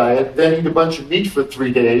vegan diet, then eat a bunch of meat for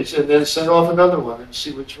 3 days, and then send off another one and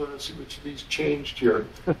see which of these changed here.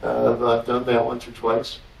 I've done that once or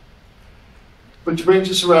twice. Which brings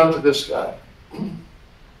us around to this guy.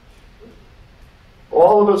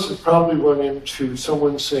 All of us have probably run into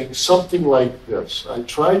someone saying something like this: I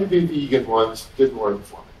tried to be vegan once, didn't work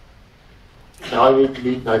for me. Now I eat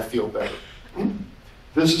meat and I feel better.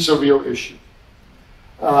 This is a real issue.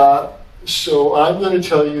 So I'm going to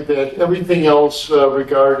tell you that everything else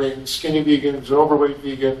regarding skinny vegans and overweight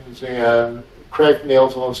vegans and cracked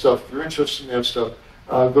nails and all that stuff, if you're interested in that stuff,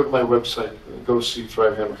 go to my website and go see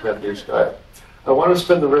Thrive on a Plant-Based Diet. I want to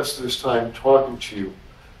spend the rest of this time talking to you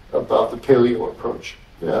about the paleo approach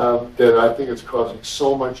that I think is causing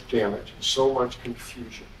so much damage and so much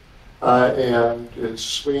confusion. And it's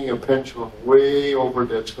swinging a pendulum way over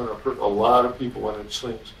that's going to hurt a lot of people when it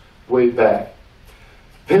swings way back.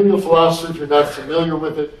 Paleo philosophy, if you're not familiar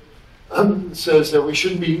with it, says that we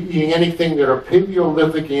shouldn't be eating anything that our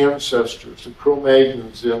Paleolithic ancestors, the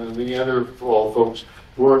Cro-Magnons and the Neanderthal folks,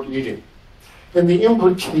 weren't eating. And the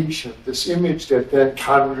implication, this image that then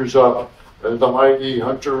conjures up as the mighty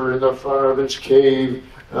hunter in the front of his cave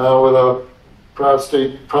with a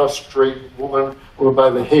prostrate woman by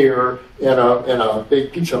the hair and a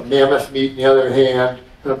big piece of mammoth meat in the other hand,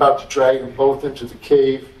 and about to drag them both into the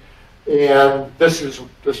cave. And this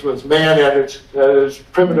was man at its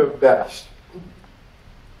primitive best.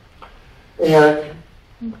 And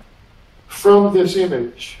from this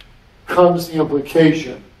image comes the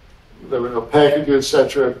implication that when a packages,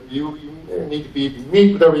 etc., you need to be eating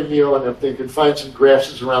meat with every meal, and if they could find some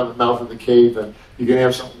grasses around the mouth of the cave, then you can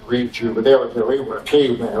have something green too. But we were a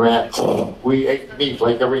caveman, right? We ate meat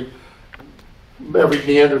like every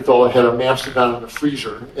Neanderthal had a mastodon in the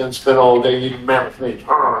freezer and spent all day eating mammoth meat.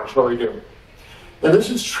 That's what we do. And this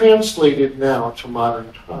is translated now to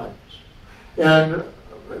modern times. And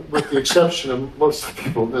with the exception of most of the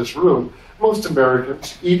people in this room, most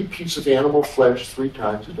Americans eat a piece of animal flesh 3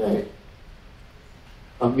 times a day.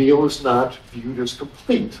 A meal is not viewed as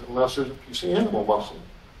complete unless there's a piece of animal muscle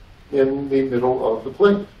in the middle of the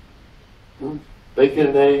plate. Bacon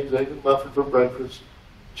and eggs, egg and muffin for breakfast,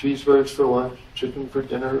 cheeseburgers for lunch, chicken for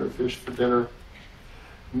dinner, or fish for dinner.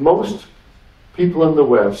 Most people in the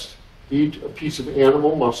West eat a piece of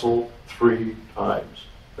animal muscle 3 times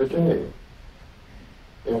a day.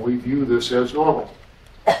 And we view this as normal.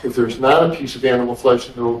 If there's not a piece of animal flesh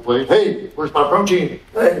in the middle of the plate, hey, where's my protein?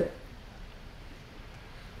 Hey.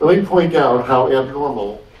 Let me point out how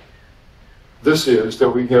abnormal this is that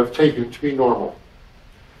we have taken to be normal.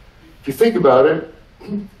 If you think about it,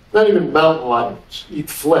 not even mountain lions eat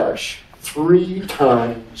flesh 3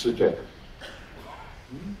 times a day.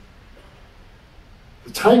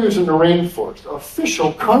 The tigers in the rainforest,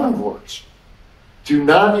 official carnivores, do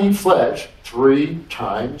not eat flesh 3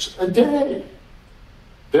 times a day.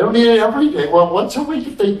 They don't eat it every day. Well, once a week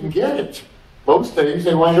if they can get it. Most days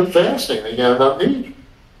they wind up fasting. They get enough meat.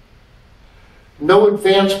 No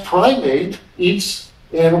advanced primate eats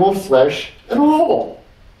animal flesh at all.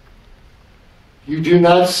 You do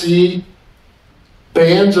not see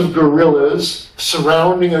bands of gorillas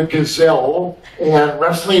surrounding a gazelle and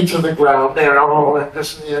wrestling to the ground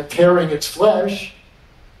and tearing its flesh.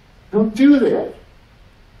 Don't do that.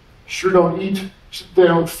 They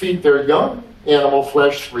don't feed their young animal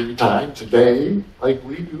flesh 3 times a day like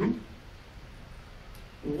we do.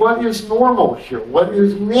 What is normal here? What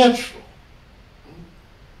is natural?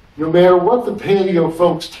 No matter what the paleo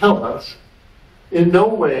folks tell us, in no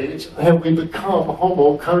ways have we become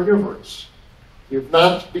homo carnivorous. We have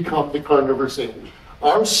not become the carnivorous thing.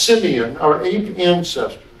 Our simian, our ape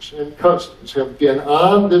ancestors and cousins have been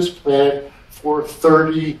on this planet for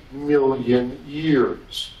 30 million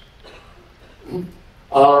years.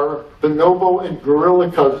 Our bonobo and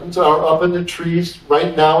gorilla cousins are up in the trees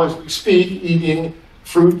right now as we speak, eating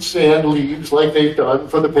fruits and leaves like they've done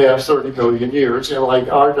for the past 30 million years, and like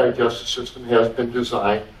our digestive system has been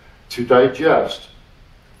designed to digest.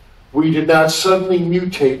 We did not suddenly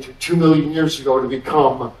mutate 2 million years ago to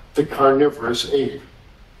become the carnivorous ape.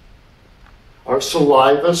 Our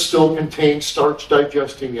saliva still contains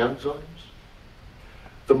starch-digesting enzymes.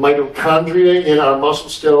 The mitochondria in our muscle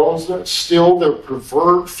cells, still their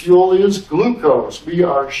preferred fuel is glucose. We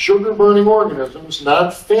are sugar-burning organisms,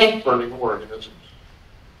 not fat-burning organisms.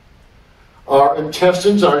 Our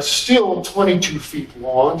intestines are still 22 feet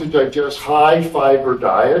long to digest high-fiber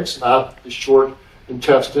diets, not the short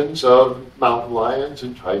intestines of mountain lions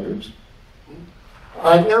and tigers.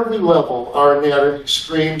 On every level, our anatomy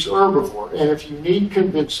screams herbivore, and if you need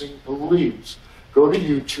convincing, please go to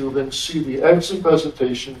YouTube and see the excellent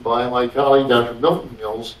presentation by my colleague, Dr. Milton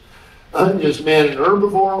Mills, is man an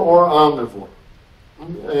herbivore or omnivore?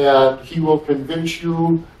 And he will convince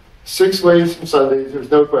you 6 ways from Sundays,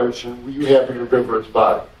 there's no question, you have an herbivorous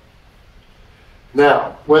body.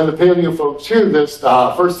 Now, when the paleo folks hear this,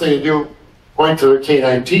 first thing they do, point to their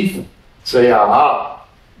canine teeth, say, aha,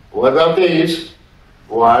 what about these?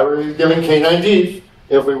 Why were we given canine teeth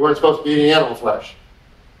if we weren't supposed to be eating animal flesh?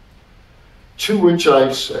 To which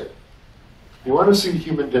I say, you want to see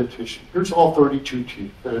human dentition? Here's all 32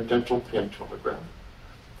 teeth and a dental pantologram.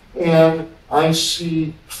 And I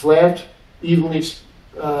see flat, evenly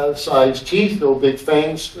sized teeth, no big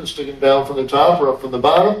fangs sticking down from the top or up from the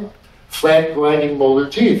bottom, flat grinding molar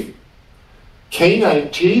teeth.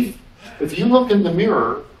 Canine teeth, if you look in the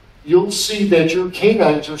mirror, you'll see that your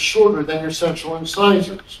canines are shorter than your central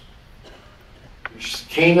incisors. Your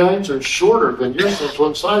canines are shorter than your central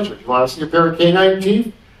incisors. You want to see a pair of canine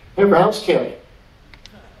teeth? Have a house cat.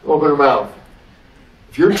 Open her mouth.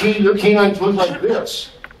 If your canines look like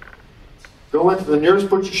this, go into the nearest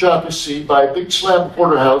butcher shop you see, buy a big slab of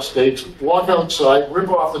porterhouse steaks, walk outside, rip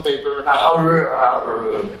off the paper,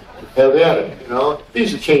 have at it, you know?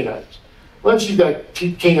 These are canines. Once you've got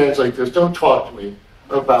canines like this, don't talk to me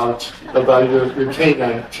about your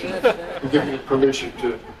canine teeth and give me permission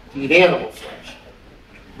to eat animal flesh.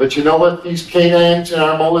 But you know what? These canines and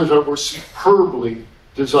our molars were superbly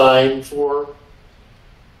designed for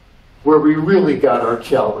where we really got our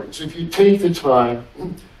calories. If you take the time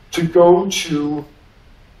to go to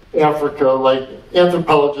Africa, like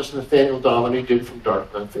anthropologist Nathaniel Dominy did from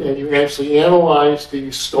Dartmouth, and you actually analyze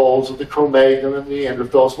the skulls of the Cro-Magnon and the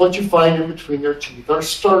Neanderthals, what you find in between their teeth are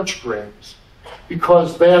starch grains,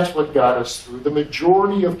 because that's what got us through. The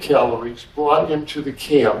majority of calories brought into the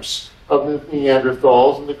camps of the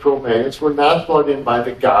Neanderthals and the Cro-Magnons were not brought in by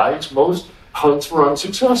the guys. Most hunts were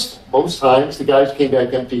unsuccessful. Most times the guys came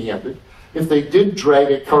back empty-handed. If they did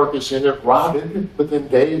drag a carcass in, it rotted. Within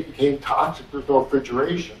days, it became toxic. There's no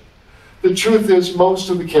refrigeration. The truth is, most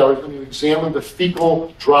of the calories, when you examine the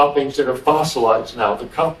fecal droppings that are fossilized now, the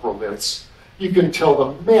coproliths, you can tell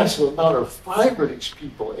the massive amount of fiber these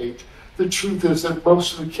people ate. The truth is that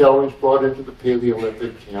most of the calories brought into the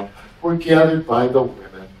Paleolithic camp were gathered by the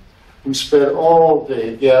women, who spent all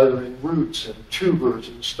day gathering roots and tubers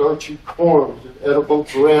and starchy corns and edible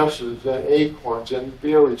grasses and acorns and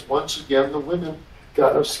berries. Once again, the women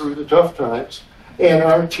got us through the tough times, and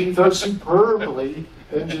our teeth are superbly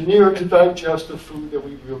engineered to digest the food that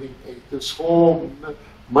we really ate. This whole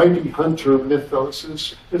mighty hunter mythos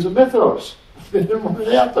is a mythos. It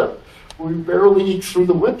never happened. We barely eat through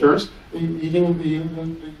the winters, eating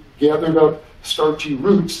the gathered up starchy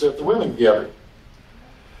roots that the women gathered.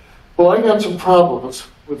 Well, I got some problems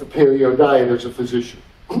with the paleo diet as a physician.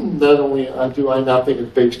 Not only do I not think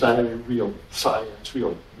it's based on any real science,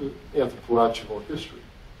 real anthropological history,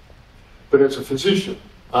 but as a physician,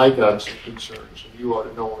 I got some concerns, and you ought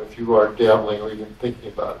to know them if you are dabbling or even thinking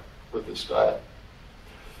about it with this diet.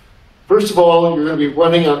 First of all, you're going to be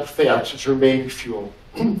running on fats as your main fuel.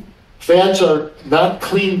 Fats are not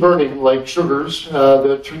clean burning like sugars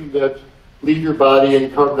that leave your body in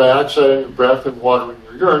carbon dioxide in your breath and water in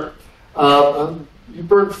your urine. You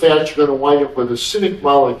burn fat, you're going to wind up with acidic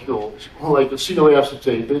molecules like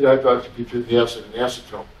acetoacetate, beta-hydroxybutyric acid, and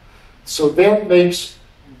acetone. So that makes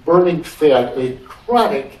burning fat a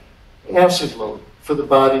chronic acid load for the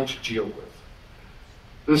body to deal with.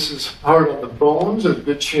 This is hard on the bones. There's a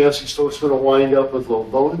good chance these folks are going to wind up with low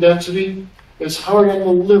bone density. It's hard on the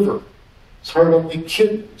liver. It's hard on the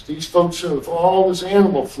kidneys. These folks with all this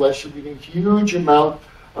animal flesh are eating a huge amount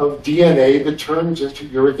of DNA that turns into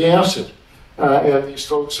uric acid. And these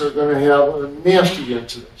folks are going to have a nasty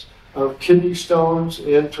incidence of kidney stones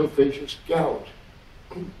and tophaceous gout.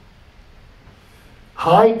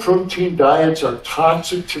 High protein diets are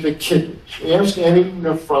toxic to the kidneys. Ask any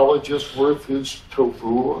nephrologist worth his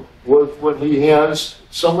tofu, worth when he has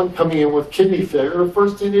someone coming in with kidney failure. The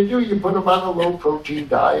first thing they do, you put them on a low protein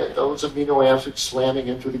diet. Those amino acids slamming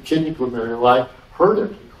into the kidney glomeruli hurt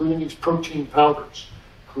it, including these protein powders,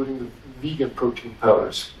 including the vegan protein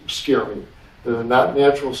powders, scare me. They're not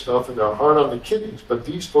natural stuff and they're hard on the kidneys, but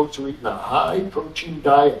these folks are eating a high protein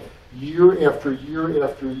diet year after year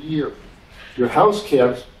after year. Your house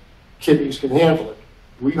cat's kidneys can handle it.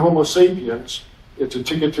 We Homo sapiens, it's a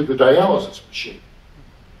ticket to the dialysis machine.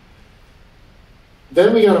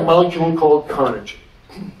 Then we got a molecule called carnitine.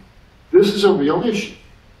 This is a real issue.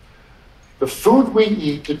 The food we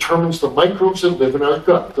eat determines the microbes that live in our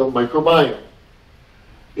gut, the microbiome.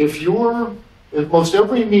 If most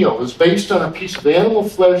every meal is based on a piece of animal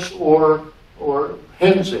flesh or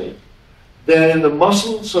hen's egg, Then in the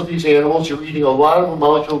muscles of these animals, you're eating a lot of a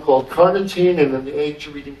molecule called carnitine, and in the eggs,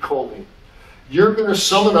 you're eating choline. You're going to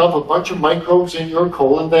summon up a bunch of microbes in your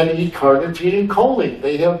colon that eat carnitine and choline.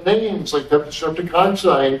 They have names like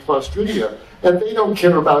Streptococci and Clostridia, and they don't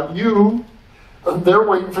care about you. They're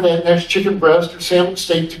waiting for that next chicken breast or salmon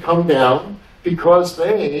steak to come down, because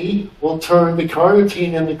they will turn the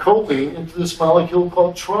carnitine and the choline into this molecule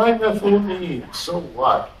called trimethylamine. So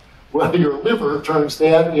what? Well, your liver turns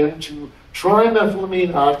that into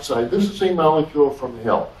trimethylamine oxide. This is a molecule from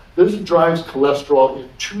hell. This drives cholesterol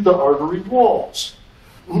into the artery walls.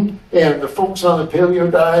 And the folks on the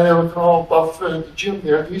paleo diet, they were all buff at the gym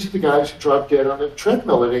there. These are the guys who dropped dead on the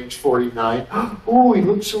treadmill at age 49. Oh, he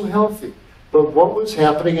looked so healthy. But what was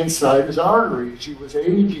happening inside his arteries? He was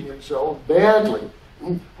aging himself badly.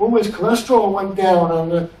 Oh, his cholesterol went down on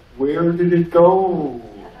the, where did it go?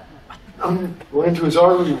 Went into his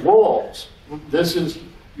artery walls. This is,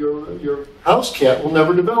 your house cat will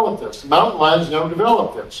never develop this. The mountain lions never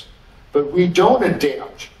develop this. But we don't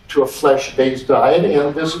adapt to a flesh-based diet,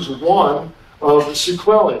 and this is one of the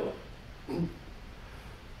sequelae.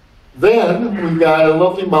 Then we've got a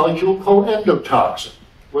lovely molecule called endotoxin.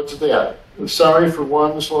 What's that? Sorry for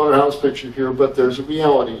one slaughterhouse picture here, but there's a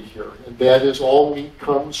reality here, and that is all meat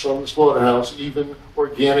comes from the slaughterhouse, even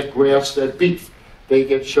organic grass-fed beef. They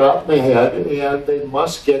get shot in the head, and they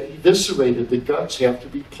must get eviscerated. The guts have to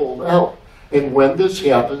be pulled out. And when this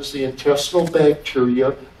happens, the intestinal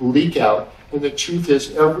bacteria leak out, and the truth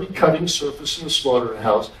is every cutting surface in the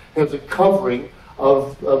slaughterhouse has a covering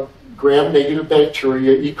of gram-negative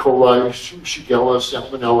bacteria, E. coli, Shigella,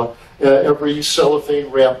 Salmonella. Every cellophane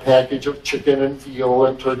wrap package of chicken and veal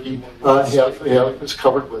and turkey is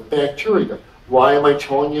covered with bacteria. Why am I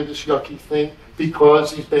telling you this yucky thing?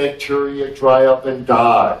 Because these bacteria dry up and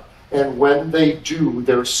die. And when they do,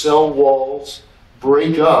 their cell walls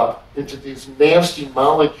break up into this nasty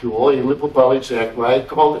molecule, a lipopolysaccharide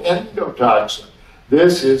called endotoxin.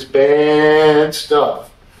 This is bad stuff.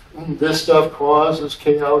 This stuff causes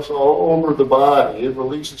chaos all over the body. It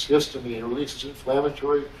releases histamine, it releases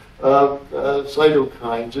inflammatory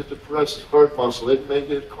cytokines, it depresses heart muscle,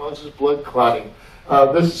 it causes blood clotting.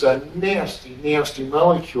 This is a nasty, nasty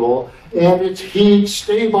molecule, and it's heat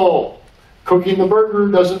stable. Cooking the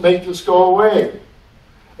burger doesn't make this go away.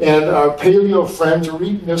 And our paleo friends are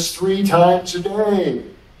eating this 3 times a day,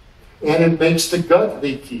 and it makes the gut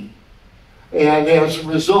leaky. And as a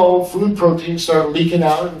result, food proteins start leaking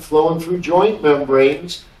out and flowing through joint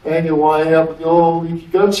membranes, and you wind up with the old leaky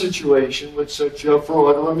gut situation, which sets you up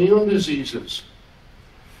for autoimmune diseases.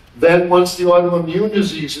 Then once the autoimmune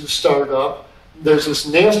diseases start up, there's this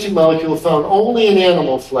nasty molecule found only in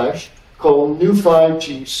animal flesh called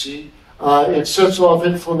nu5-GC. It sets off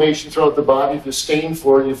inflammation throughout the body. If you stain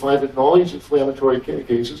for it, you find it in all these inflammatory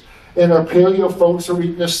cases. And our paleo folks are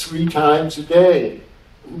eating this 3 times a day.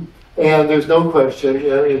 And there's no question,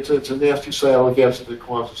 it's a nasty sialic acid that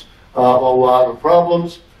causes a lot of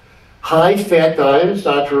problems. High-fat diets,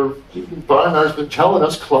 Dr. Barnard's been telling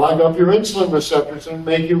us, clog up your insulin receptors and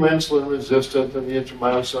make you insulin resistant, and the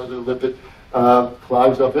intramyocellular lipid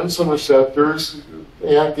clogs up insulin receptors,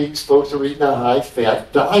 and these folks are eating a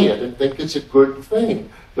high-fat diet and think it's a good thing.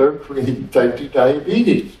 They're creating type 2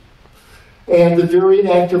 diabetes. And the very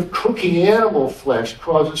act of cooking animal flesh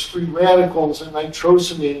causes free radicals and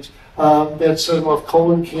nitrosamines that set off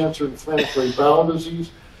colon cancer, inflammatory bowel disease.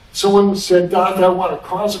 Someone said, Doc, I want to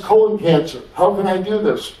cause a colon cancer. How can I do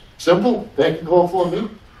this? Simple. Take a colon full of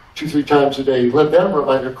meat 2-3 times a day. Let that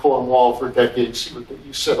remind your colon wall for decades. See what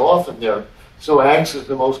you set off in there. So acts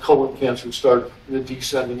the most colon cancers start in the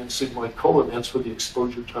descending and sigmoid colon. That's where the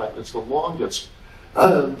exposure time is the longest.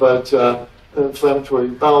 Inflammatory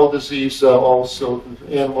bowel disease, also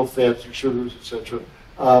animal fats and sugars, etc.,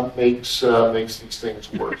 makes these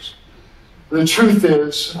things worse. The truth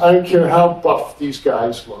is, I don't care how buff these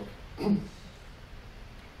guys look.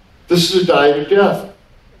 This is a diet of death.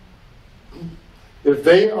 If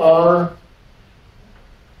they are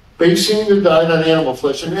basing their diet on animal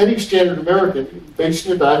flesh, and any standard American basing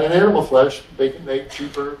their diet on animal flesh, they can make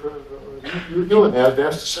cheaper. You're doing that.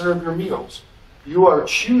 That's the center of your meals. You are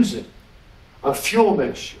choosing a fuel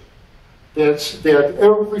mixture that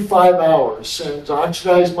every 5 hours sends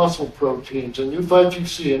oxidized muscle proteins and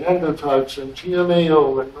nu5-GC and endotoxin,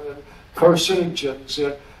 TMAO and carcinogens.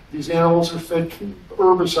 And these animals are fed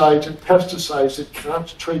herbicides and pesticides that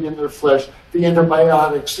concentrate in their flesh, the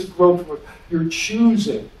antibiotics, the growth hormone. You're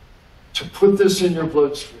choosing to put this in your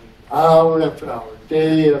bloodstream hour after hour,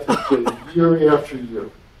 day after day, year after year.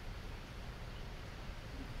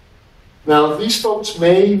 Now, these folks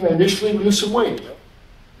may initially lose some weight.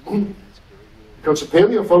 Because the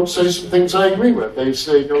paleo folks say some things I agree with. They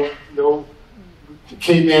say no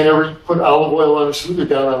caveman ever put olive oil on his food. They're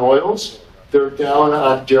down on oils. They're down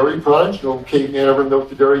on dairy products. No caveman ever milked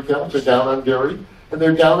the dairy cows. They're down on dairy. And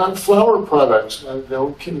they're down on flour products.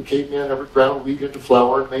 No caveman ever ground wheat into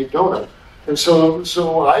flour and made donuts. And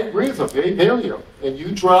so I agree with them. Hey, paleo. And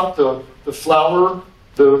you drop the flour,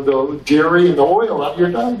 the dairy, and the oil out of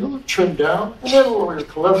your diet, you'll trim down, and that'll lower your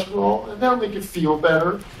cholesterol, and that'll make you feel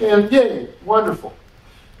better. And yay, wonderful.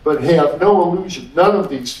 But have no illusion. None of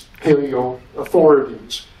these paleo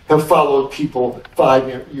authorities have followed people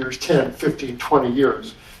 5 years, 10, 15, 20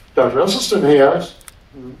 years. Dr. Esselstyn has.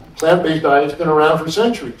 Plant-based diet has been around for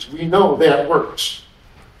centuries. We know that works.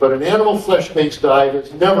 But an animal flesh-based diet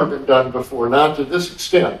has never been done before, not to this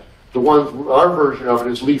extent. Our version of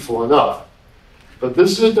it is lethal enough. But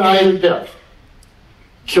this is a diet of death.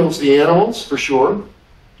 Kills the animals, for sure.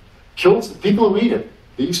 Kills the people who eat it.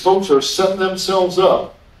 These folks are setting themselves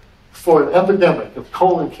up for an epidemic of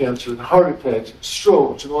colon cancer and heart attacks and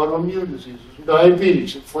strokes and autoimmune diseases and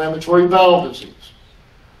diabetes, inflammatory bowel disease.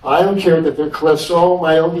 I don't care that their cholesterol,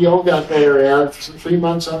 my LDL got better after 3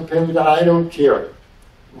 months on paleo. I don't care.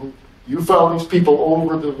 You follow these people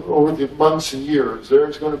over the months and years.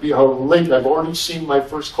 There's going to be a late. I've already seen my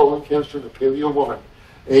first colon cancer in a paleo woman.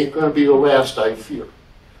 It ain't going to be the last, I fear.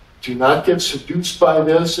 Do not get seduced by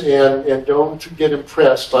this, and don't get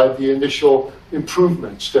impressed by the initial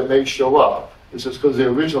improvements that may show up. This is because the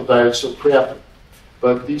original diet is so crappy.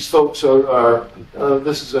 But these folks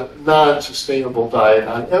this is a non-sustainable diet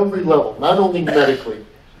on every level, not only medically,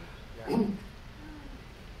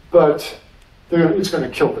 but it's going to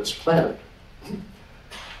kill this planet.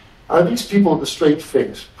 Are these people with a straight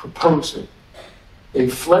face proposing a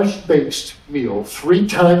flesh-based meal 3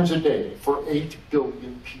 times a day for 8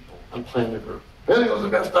 billion people on planet Earth? Paleo is the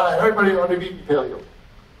best diet. Everybody ought to be eating paleo.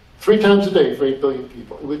 3 times a day for 8 billion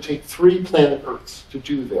people. It would take 3 planet Earths to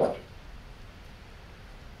do that.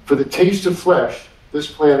 For the taste of flesh, this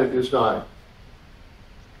planet is dying.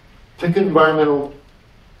 Take environmental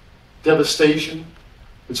devastation.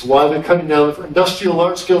 It's why they're cutting down.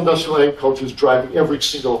 Large-scale industrial agriculture is driving every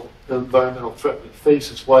single environmental threat we face.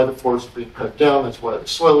 It's why the forests are being cut down. That's why the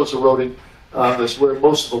soil is eroding. That's where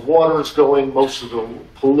most of the water is going. Most of the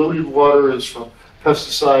polluted water is from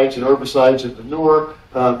pesticides and herbicides and manure.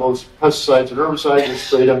 Most pesticides and herbicides are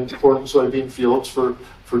sprayed on corn and soybean fields for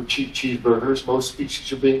cheap cheeseburgers. Most species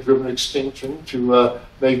are being driven to extinction to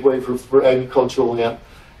make way for agricultural land.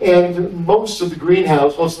 And most of the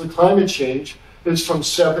greenhouse, most of the climate change is from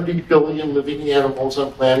 70 billion living animals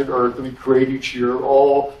on planet Earth that we create each year,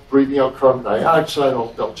 all breathing out carbon dioxide,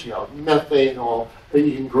 all belching out methane, all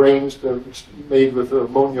eating grains that are made with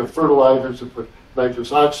ammonia fertilizers that put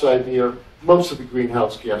nitrous oxide in the air. Most of the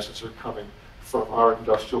greenhouse gases are coming from our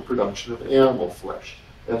industrial production of animal flesh.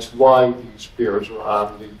 That's why these bears are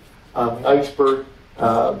on the iceberg,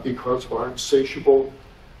 because of our insatiable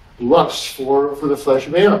lust for the flesh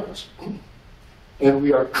of animals. And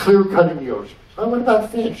we are clear-cutting the oceans. Oh, what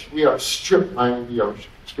about fish? We are strip mining the oceans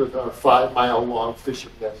with our 5-mile-long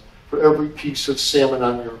fishing nets. For every piece of salmon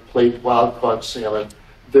on your plate, wild-caught salmon,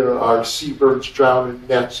 there are seabirds drowned in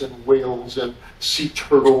nets, and whales and sea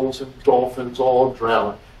turtles and dolphins all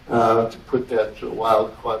drown to put that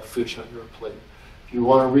wild-caught fish on your plate. If you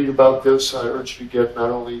want to read about this, I urge you to get not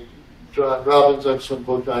only John Robbins' excellent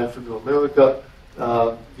book, Diet for New America,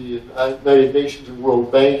 the United Nations and World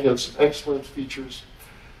Bank have some excellent features.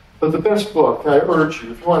 But the best book, I urge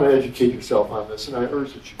you, if you want to educate yourself on this, and I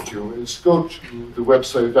urge that you do, is go to the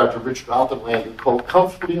website of Dr. Richard Oppenlander called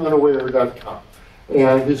ComfortablyUnaware.com.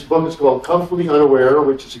 And his book is called Comfortably Unaware,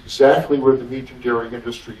 which is exactly where the meat and dairy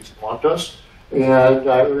industries want us. And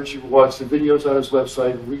I urge you to watch the videos on his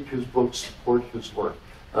website, read his book, support his work.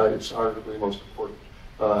 It's arguably the most important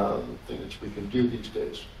thing that we can do these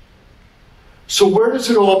days. So where does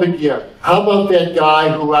it all begin? How about that guy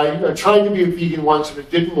who I tried to be a vegan once and it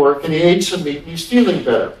didn't work, and he ate some meat and he's feeling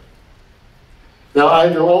better? Now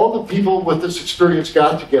either all the people with this experience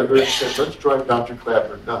got together and said, let's drive Dr.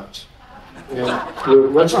 Klaper nuts.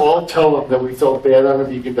 And let's all tell him that we felt bad on a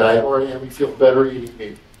vegan diet, or we feel better eating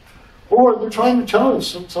meat. Or they're trying to tell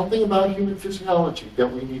us something about human physiology that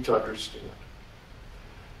we need to understand.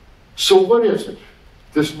 So what is it,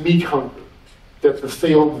 this meat hunger, that the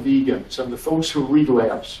failed vegans and the folks who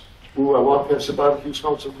relapse, I walked past the barbecue,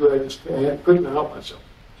 smelled so good, I couldn't help myself.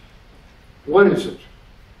 What is it?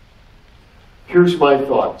 Here's my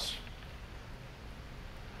thoughts.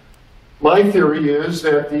 My theory is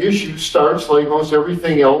that the issue starts, like most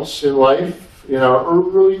everything else in life, in our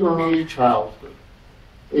early childhood.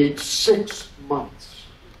 Age 6 months.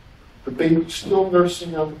 The baby's still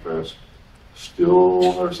nursing on the breast.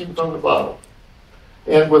 still nursing from the bottle.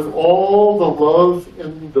 And with all the love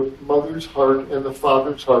in the mother's heart and the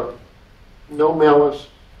father's heart, no malice.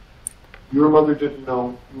 Your mother didn't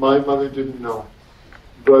know, my mother didn't know.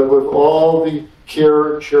 But with all the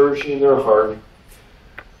care and cherishing in their heart,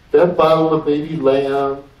 that bottle of baby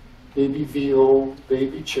lamb, baby veal,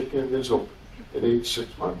 baby chicken is opened at age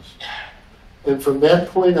 6 months. And from that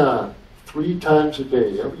point on, 3 times a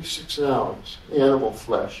day, every 6 hours, animal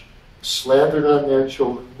flesh slathered on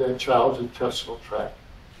that child's intestinal tract,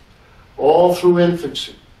 all through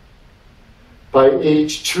infancy. By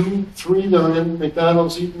age 2, 3, they're in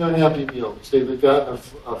McDonald's eating their Happy Meals. They've got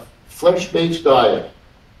a flesh-based diet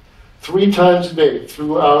 3 times a day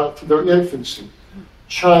throughout their infancy,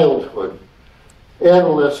 childhood,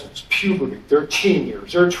 adolescence, puberty, their teen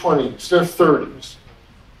years, their 20s, their 30s.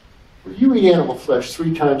 You eat animal flesh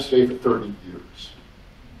 3 times a day for 30 years.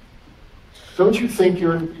 Don't you think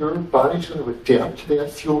your body's going to adapt to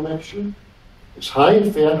that fuel mixture? It's high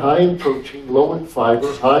in fat, high in protein, low in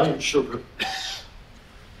fiber, high in sugar.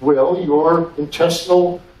 Well, your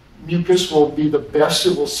intestinal mucus will be the best.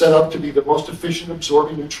 It will set up to be the most efficient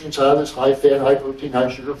absorbing nutrients out of this high fat, high protein, high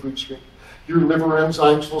sugar food stream. Your liver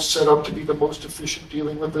enzymes will set up to be the most efficient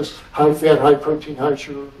dealing with this high fat, high protein, high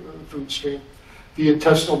sugar food stream. The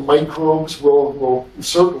intestinal microbes will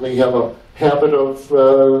certainly have a habit of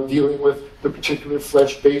dealing with the particular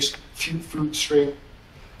flesh-based food stream.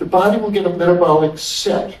 The body will get a metabolic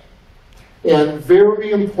set. And very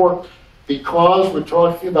important, because we're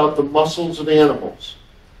talking about the muscles of animals,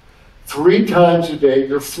 3 times a day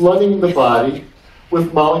you're flooding the body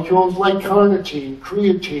with molecules like carnitine,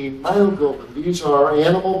 creatine, myoglobin. These are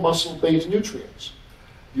animal muscle-based nutrients.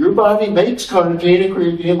 Your body makes carnitine and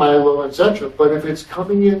creatine, myoglobin, etc. But if it's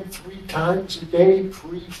coming in 3 times a day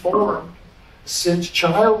pre-formed since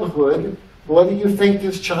childhood, what do you think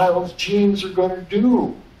this child's genes are going to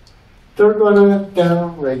do? They're going to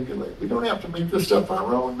down-regulate. We don't have to make this stuff on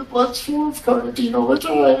our own. The blood's full of carnitine all the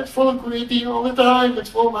time. It's full of creatine all the time. It's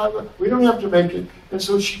full of myoglobin. We don't have to make it. And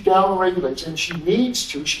so she down-regulates. And she needs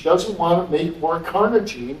to. She doesn't want to make more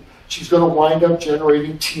carnitine. She's going to wind up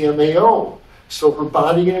generating TMAO. So her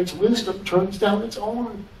body in its wisdom turns down its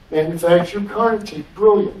own manufactured carnitine.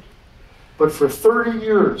 Brilliant. But for 30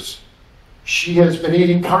 years, she has been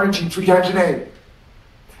eating carnitine 3 times a day.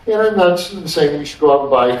 And I'm not saying we should go out and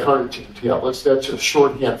buy carnitine tablets. That's a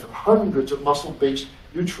shorthand for hundreds of muscle-based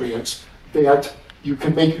nutrients that you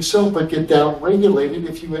can make yourself but get down-regulated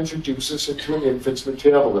if you introduce this into an infant's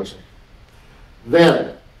metabolism.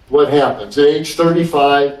 Then, what happens? At age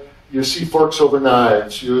 35, you see forks over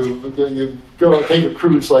knives. You go and take a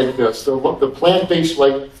cruise like this. The plant-based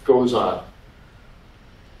life goes on.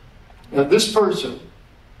 And this person,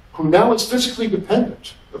 who now is physically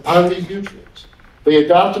dependent upon these nutrients, they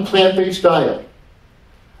adopt a plant-based diet,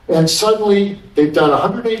 and suddenly they've done a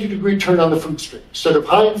 180-degree turn on the food stream. Instead of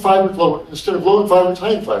high in fiber, instead of low in fiber, it's high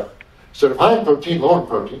in fiber. Instead of high in protein, low in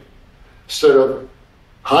protein. Instead of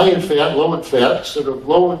high in fat, low in fat. Instead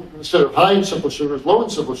of high in simple sugars, low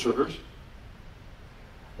in simple sugars.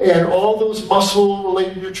 And all those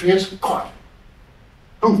muscle-related nutrients caught.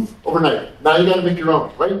 Boom, overnight. Now you got to make your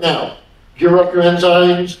own right now. Gear up your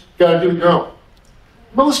enzymes. Got to do it your own.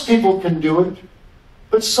 Most people can do it.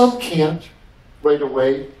 But some can't right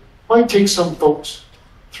away. Might take some folks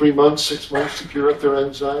 3 months, 6 months to gear up their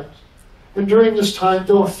enzymes. And during this time,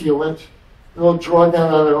 they'll feel it. They'll draw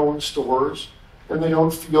down on their own stores, and they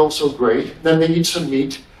don't feel so great. And then they eat some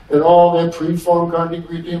meat, and all that preformed carnitine,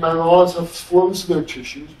 creatine, and all that stuff flows to their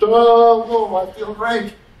tissues. Oh, I feel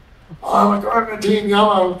great. I'm a carnitine,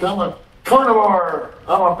 I'm a carnivore.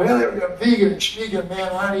 I'm a paleo, vegan,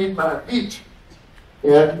 man, I need my meat.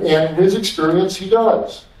 And in his experience, he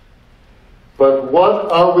does. But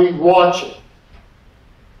what are we watching?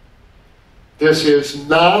 This is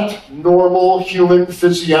not normal human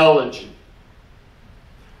physiology.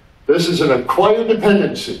 This is an acquired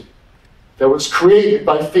dependency that was created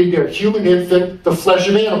by feeding a human infant the flesh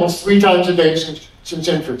of animals 3 times a day since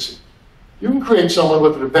infancy. You can create someone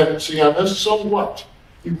with a dependency on this, so what?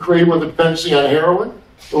 You can create one with a dependency on heroin,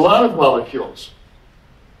 a lot of molecules.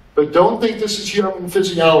 But don't think this is human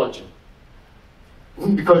physiology.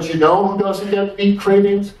 Because you know who doesn't get meat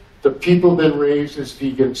cravings? The people that been raised as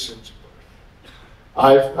vegans since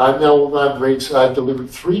birth. I've delivered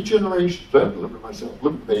 3 generations. I've delivered myself,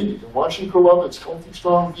 delivered babies. And watching them grow up as healthy,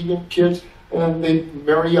 strong vegan kids, and they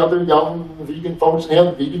marry other young vegan folks and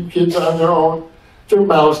have vegan kids on their own. Their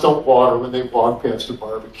mouths don't water when they walk past a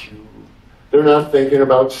barbecue. They're not thinking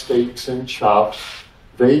about steaks and chops.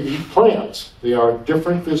 They eat plants. They are a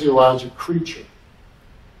different physiologic creature.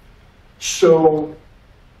 So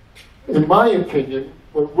In my opinion,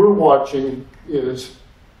 what we're watching is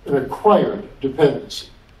an acquired dependency.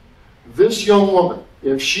 This young woman,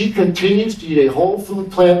 if she continues to eat a whole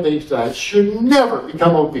food plant-based diet, should never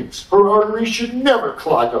become obese. Her arteries should never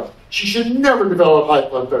clog up. She should never develop high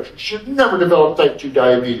blood pressure. She should never develop type 2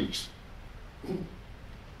 diabetes.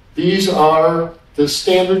 These are the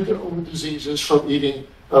standard diseases from eating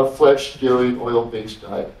a flesh, dairy, oil-based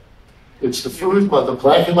diet. It's the food, but the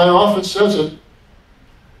plaque in my office says it.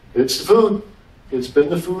 It's the food. It's been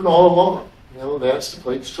the food all along. That's the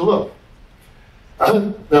place to look.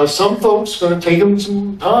 Now, some folks are going to take them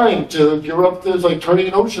some time to gear up this, like turning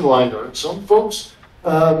an ocean liner. And some folks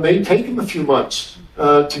may take them a few months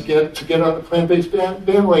to get on the plant-based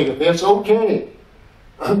bandwagon. That's okay.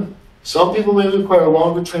 Some people may require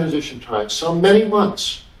longer transition time, some many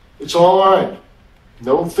months. It's all right.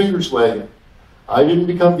 No fingers wagging. I didn't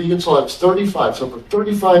become vegan until I was 35. So for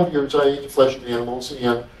 35 years, I ate the flesh of animals,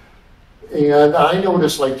 and I know what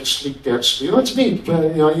it's like to sleep that sleep. It's meat.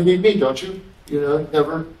 You need meat, don't you?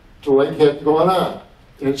 Never the leg head going on.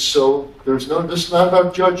 And so this is not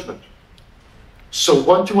about judgment. So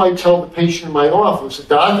what do I tell the patient in my office?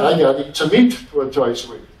 Doc, I got to eat some meat twice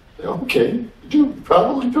a week. Okay, you do. You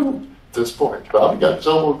probably do at this point. Probably got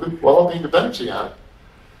some good well-being dependency on it.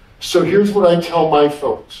 So here's what I tell my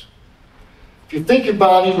folks. If you think your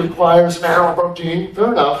body requires an animal protein,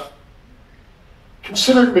 fair enough.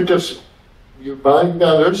 Consider it medicinal. Your body,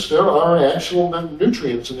 now there are actual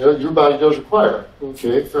nutrients in there your body does require.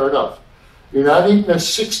 Okay, fair enough. You're not eating a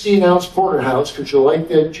 16-ounce porterhouse because you like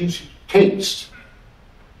that juicy taste.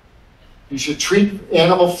 You should treat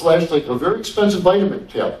animal flesh like a very expensive vitamin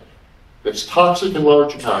tablet. It's toxic in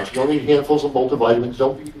large amounts. You don't eat handfuls of multivitamins.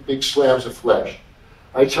 Don't eat big slabs of flesh.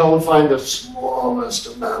 I tell them find the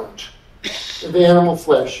smallest amount of animal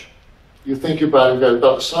flesh you think your body got,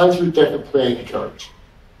 about the size of a deck of playing cards.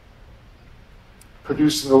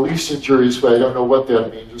 Produced in the least injurious way. I don't know what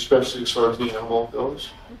that means, especially as far as the animal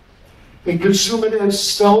goes. And consume it as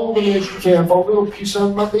seldom as you can. A little piece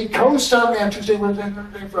on Monday, coast on that Tuesday, Wednesday,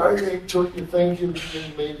 Thursday, Friday, until you think you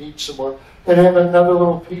may need some more. And have another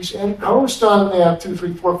little piece and coast on that 2,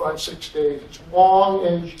 3, 4, 5, 6 days, as long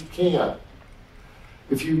as you can.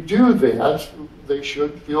 If you do that, they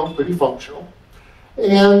should feel pretty functional.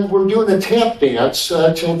 And we're doing a tap dance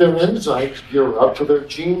till their enzymes gear up, till their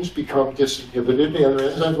genes become disinhibited, and their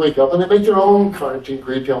enzymes wake up, and they make their own carnitine,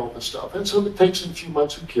 great element stuff. And so it takes them a few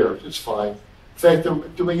months, who cares? It's fine. In fact, they're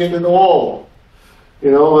doing it at all.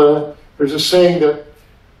 There's a saying that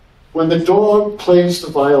when the dog plays the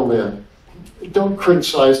violin, don't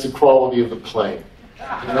criticize the quality of the playing.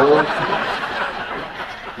 I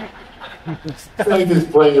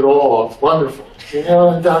just playing it all. It's wonderful.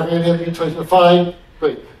 Fine.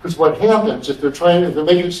 Great. Because what happens if they're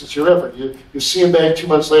making a sincere effort, you see them back 2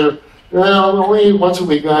 months later, only once a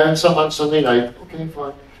week, some on Sunday night. Okay,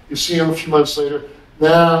 fine. You see them a few months later,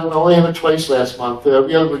 I only have it twice last month. I'm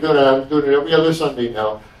doing it every other Sunday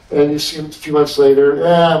now. And you see them a few months later,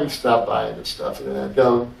 we stopped buying this stuff.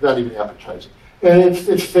 Not even appetizing. And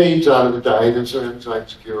it fades out of the diet as their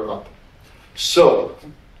enzymes gear up. So,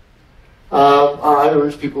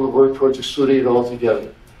 there's people who work towards excluding it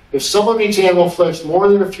altogether. If someone eats animal flesh more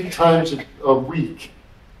than a few times a week,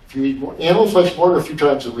 if you eat animal flesh more than a few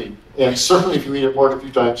times a week, and certainly if you eat it more than a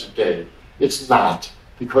few times a day, it's not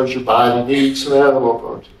because your body needs some animal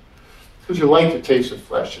protein. It's because you like the taste of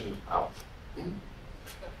flesh in your mouth.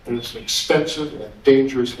 And it's an expensive and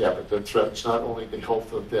dangerous habit that threatens not only the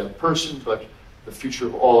health of that person, but the future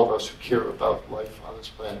of all of us who care about life on this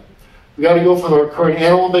planet. We got to go from our current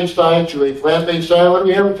animal-based diet to a plant-based diet. What are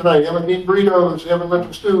we having tonight? We haven't eaten burritos, we haven't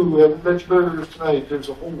lentil stew, we haven't veg burgers tonight. There's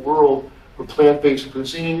a whole world of plant-based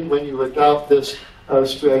cuisine. When you adopt this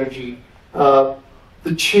strategy,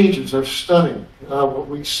 the changes are stunning. What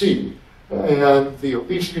we see, and the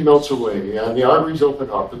obesity melts away, and the arteries open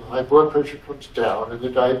up, and the high blood pressure comes down, and the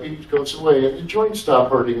diabetes goes away, and the joints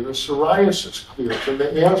stop hurting, and the psoriasis clears, and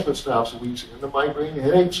the asthma stops wheezing, and the migraine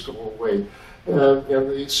headaches go away. And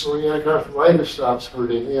the psoriatic arthritis stops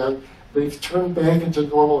hurting, and they've turned back into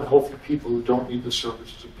normal, healthy people who don't need the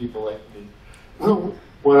services of people like me.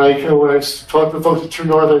 When I talk to folks at True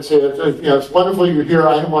North, I say, it's wonderful you're here.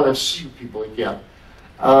 I don't want to see you people again.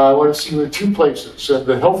 I want to see you in 2 places,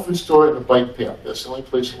 the health food store and the bike path. That's the only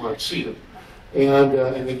place I want to see you.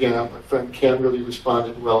 And again, my friend Ken really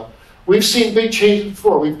responded well. We've seen big changes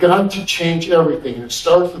before. We've got to change everything. And it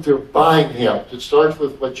starts with your buying habits. It starts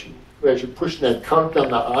with as you're pushing that cart down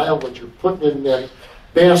the aisle, what you're putting in that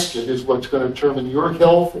basket is what's going to determine your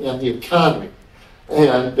health and the economy,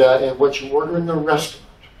 and what you order in the restaurant.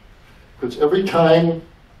 Because every time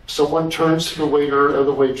someone turns to the waiter or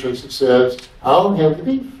the waitress and says, I'll have the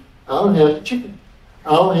beef, I'll have the chicken,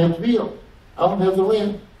 I'll have the veal, I'll have the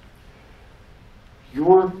lamb.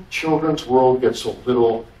 Your children's world gets a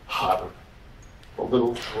little hotter, a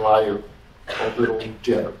little drier, a little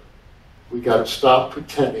deader. We got to stop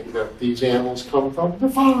pretending that these animals come from the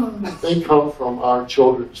farm. They come from our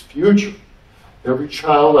children's future. Every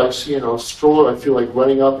child I see in a stroller, I feel like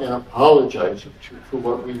running up and apologizing to for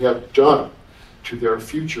what we have done to their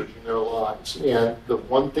futures and their lives. And the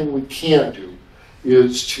one thing we can do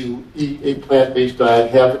is to eat a plant-based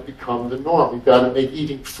diet, have it become the norm. We've got to make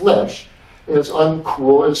eating flesh as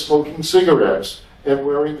uncool as smoking cigarettes and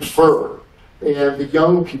wearing fur. And the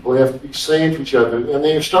young people have to be saying to each other, and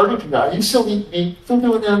they are starting to now, you still eat meat, don't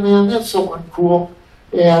do that, man, that's so uncool.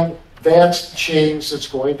 And that's the change that's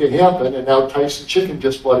going to happen. And now Tyson Chicken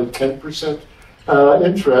just bought a 10%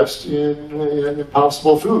 interest in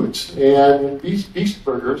Impossible Foods. And in Beast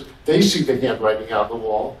Burgers, they see the handwriting on the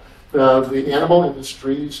wall. The animal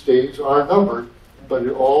industry's days are numbered, but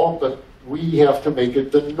we have to make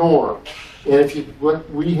it the norm. And what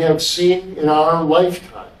we have seen in our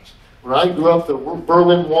lifetimes, when I grew up, the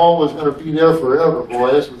Berlin Wall was going to be there forever. Boy,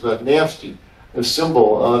 this was a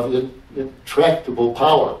symbol of intractable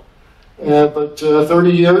power. But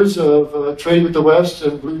 30 years of trade with the West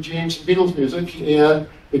and blue jeans and Beatles music, and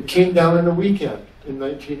it came down in a weekend in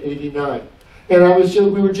 1989.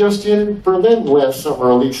 And we were just in Berlin last summer,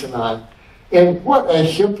 Elise and I, and what a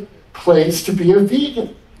hip place to be a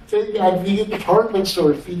vegan. They got vegan department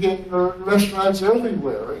stores, vegan restaurants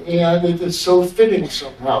everywhere, and it is so fitting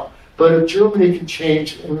somehow. But if Germany can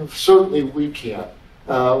change, and certainly we can.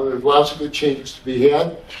 There's lots of good changes to be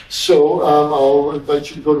had. So I'll invite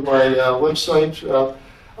you to go to my website.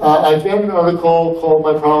 I've got an article called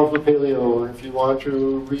My Problem with Paleo. If you want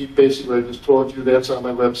to read basically what I just told you, that's on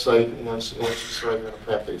my website, and that's starting on a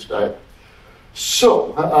plant-based diet.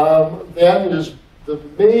 So that is the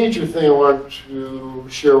major thing I wanted to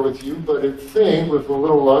share with you, but I think with a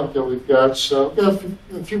little luck that we've got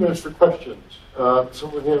a few minutes for questions.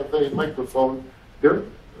 Someone have a microphone here?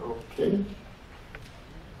 Okay.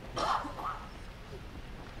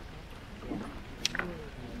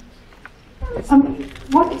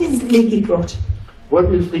 What is leaky gut? What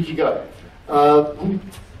is leaky gut? The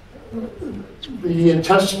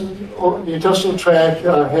intestinal tract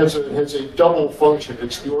has a double function.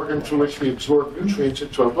 It's the organ through which we absorb nutrients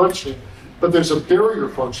into our bloodstream, but there's a barrier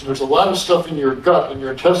function. There's a lot of stuff in your gut, in your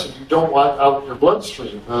intestine, you don't want out in your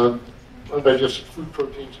bloodstream. Undigested food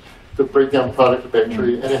proteins, the breakdown product of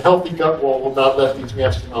bacteria, and a healthy gut wall will not let these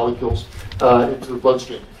nasty molecules into the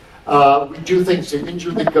bloodstream. We do things to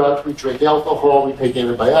injure the gut. We drink alcohol, we take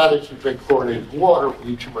antibiotics, we drink chlorinated water,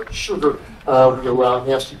 we eat too much sugar, we allow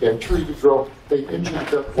nasty bacteria to grow. They injure the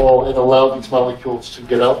gut wall and allow these molecules to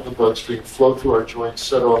get out in the bloodstream, flow through our joints,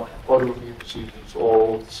 set off autoimmune diseases,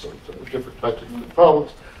 all sorts of different types of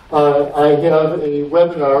problems. I have a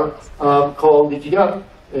webinar called Leaky Gut,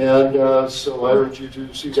 and so I urge you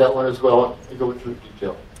to see that one as well and go into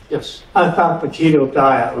detail. Yes? I thought the keto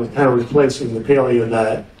diet was kind of replacing the paleo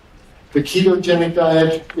diet. The ketogenic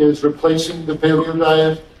diet is replacing the paleo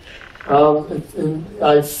diet. And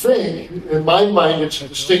I think, in my mind, it's a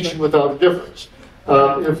distinction without a difference.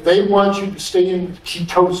 If they want you to stay in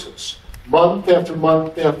ketosis month after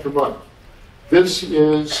month after month, this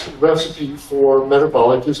is a recipe for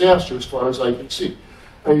metabolic disaster as far as I can see.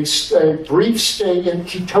 A brief stay in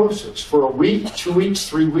ketosis for a week, 2 weeks,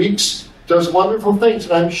 3 weeks does wonderful things.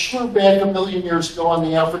 And I'm sure back a million years ago on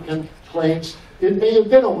the African plains, it may have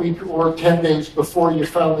been a week or 10 days before you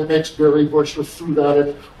found the next berry bush with fruit on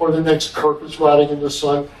it or the next carpet rotting in the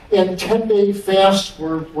sun. And 10-day fasts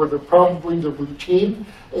were probably the routine,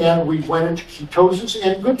 and we went into ketosis,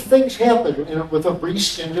 and good things happen with a brief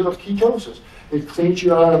stint of ketosis. It cleans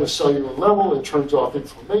you out on a cellular level, it turns off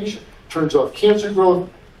inflammation, turns off cancer growth,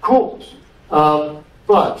 cool.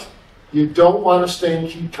 But you don't want to stay in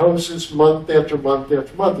ketosis month after month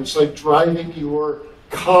after month. It's like driving your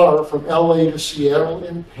car from LA to Seattle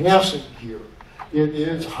in passing gear. It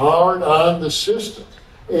is hard on the system.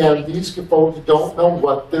 And these folks don't know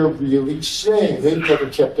what they're really saying. They've never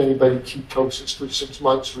kept anybody in ketosis for 6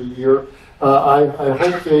 months or a year. I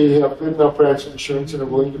hope they have good enough practice insurance and are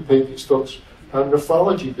willing to pay these folks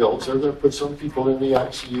nephrology bills. They're going to put some people in the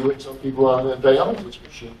ICU and some people on a dialysis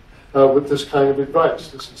machine with this kind of advice.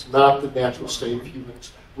 This is not the natural state of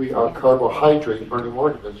humans. We are carbohydrate-burning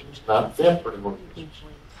organisms, not fat-burning organisms.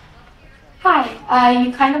 Hi,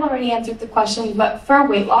 you kind of already answered the question, but for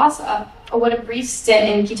weight loss, would a brief stint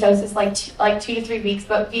in ketosis, like 2 to 3 weeks,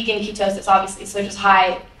 but vegan ketosis, obviously, so just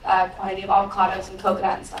high quantity of avocados and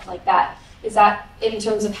coconut and stuff like that, Is that, in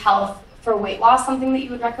terms of health for weight loss, something that you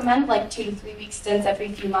would recommend, like 2 to 3 week stints every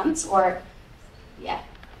few months, or, yeah?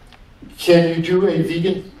 Can you do a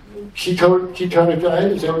vegan ketonic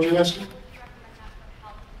diet? Is that what you're asking?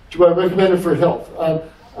 Do I recommend it for health?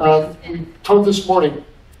 We talked this morning,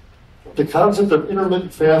 the concept of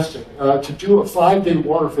intermittent fasting. To do a 5-day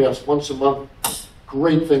water fast once a month,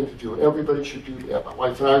 great thing to do. Everybody should do that. My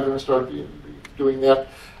wife and I are going to start doing that.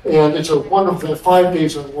 And it's a wonderful, 5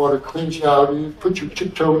 days on water cleans you out. You put your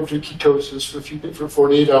tiptoe into ketosis for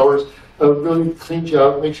 48 hours. Really cleans you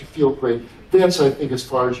out, makes you feel great. That's, I think, as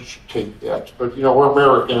far as you should take that. But, you know, we're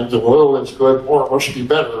Americans, well, it's good, more must be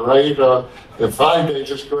better, right? If 5 days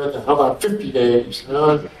is good, then how about 50 days?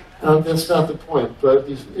 That's not the point. But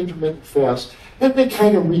these intermittent fasts, and they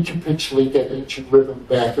kind of recapitulate that ancient rhythm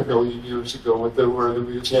back a million years ago where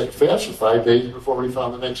we just had to fast for 5 days before we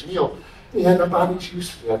found the next meal. And our body's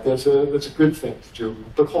used to that. That's a good thing to do.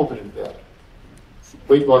 But hold it at that.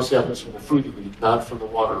 Weight loss happens from the food you eat, not from the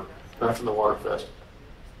water fast.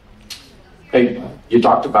 Hey, you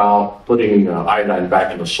talked about putting iodine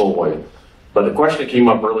back into soy, but the question that came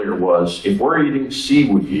up earlier was, if we're eating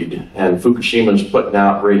seaweed and Fukushima's putting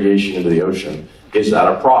out radiation into the ocean, is that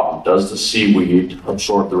a problem? Does the seaweed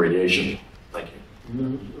absorb the radiation? Thank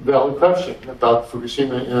you. Valid question about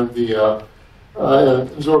Fukushima and the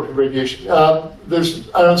absorption radiation. I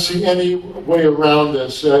don't see any way around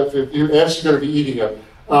this. If you're actually going to be eating it,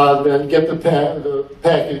 then get the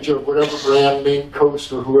package of whatever brand, Maine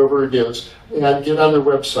Coast or whoever it is, and get on their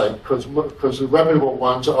website, because the reputable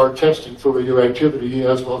ones are testing for radioactivity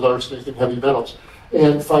as well as arsenic and heavy metals,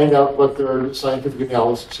 and find out what their scientific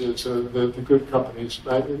analysis is. The good companies,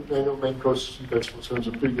 I know Maine Coast Vegetables has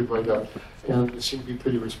a pretty good write-up, and they seem to be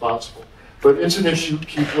pretty responsible. But it's an issue.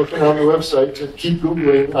 Keep looking on the website and keep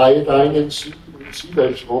Googling iodine in sea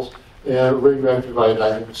vegetables and radioactive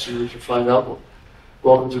iodine and see what you find out.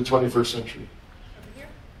 Welcome to the 21st century.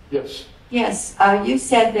 Yes? Yes, you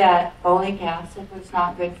said that folic acid was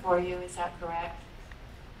not good for you, is that correct?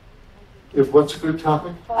 If what's a good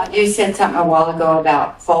topic? You said something a while ago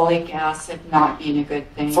about folic acid not being a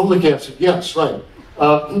good thing. Folic acid, yes, right.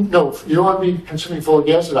 No, you don't want to be consuming folic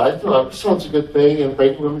acid. I thought it sounds a good thing, and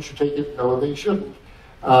pregnant women should take it. No, they shouldn't.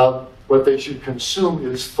 What they should consume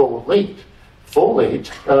is folate. Folate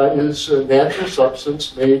is a natural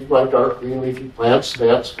substance made by dark green leafy plants.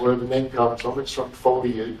 That's where the name comes from. It's from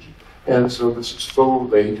foliage. And so this is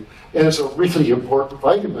folate. And it's a really important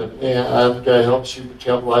vitamin and helps you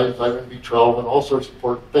metabolize vitamin B12 and all sorts of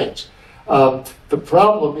important things. The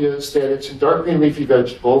problem is that it's in dark green leafy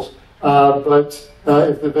vegetables, but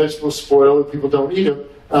if the vegetables spoil and people don't eat them,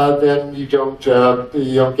 then you don't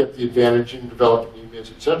get the advantage in developing anemias,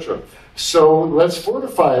 etc. So let's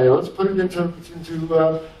fortify it. Let's put it into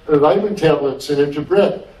vitamin tablets and into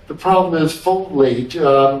bread. The problem is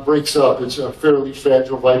folate breaks up. It's a fairly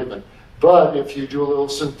fragile vitamin. But if you do a little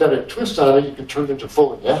synthetic twist on it, you can turn it into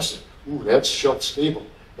folic acid. Ooh, that's shelf stable.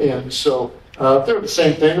 And so they're the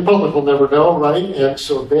same thing. The public will never know, right? And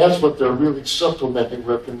so that's what they're really supplementing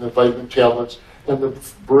with in the vitamin tablets and the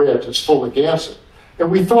bread is folic acid.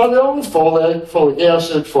 And we thought, folic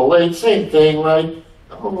acid, folate, same thing, right?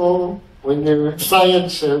 Oh, when the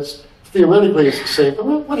science says theoretically it's the same, but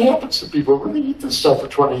what happens to people when they eat this stuff for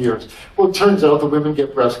 20 years? Well, it turns out the women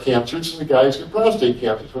get breast cancers and the guys get prostate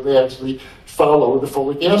cancers when they actually follow the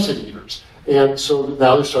folic acid eaters. And so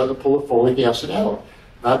now they're starting to pull the folic acid out.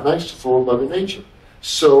 Not nice to fool Mother Nature.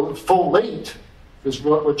 So folate is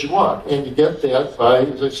what you want. And you get that by,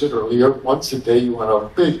 as I said earlier, once a day you want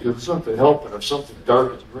a big, if something helping or something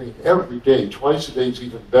dark and green, every day, twice a day is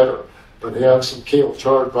even better. But have some kale,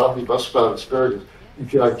 chard, broccoli, muscat, asparagus. You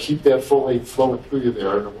can keep that folate flowing through you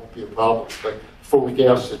there and it won't be a problem. But folic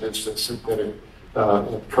acid is the synthetic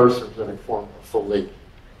and carcinogenic form of folate.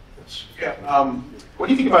 Yes. Yeah. What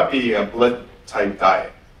do you think about the blood type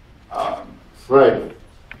diet? Right.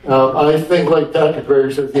 I think, like Dr.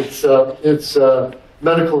 Greer said, it's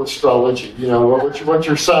medical astrology. You know, what's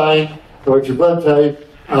your sign, what's your blood type.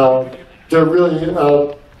 There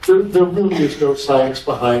really is no science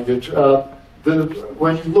behind it.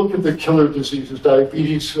 When you look at the killer diseases,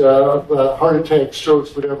 diabetes, heart attack,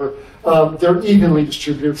 strokes, whatever, they're evenly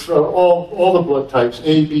distributed throughout all the blood types,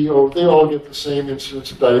 A, B, O. They all get the same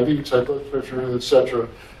incidence of diabetes, high blood pressure, etc.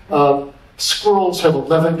 Squirrels have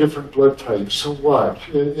 11 different blood types, so what?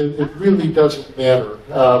 It really doesn't matter.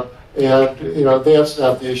 And, you know, that's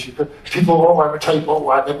not the issue. People, I'm a type O,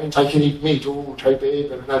 that means I can eat meat. Oh, type A,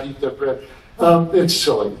 better not eat that bread. It's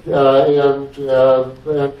silly.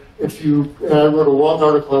 And if you, and I wrote a long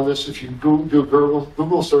article on this, if you do a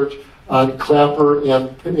Google search, on Klaper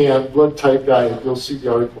and blood type diet. You'll see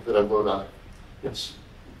the article that I wrote on it. Yes.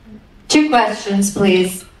 2 questions,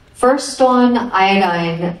 please. First on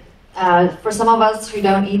iodine. For some of us who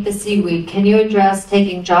don't eat the seaweed, can you address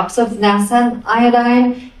taking drops of nascent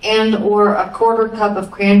iodine and or a quarter cup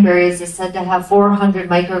of cranberries is said to have 400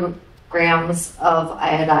 micrograms of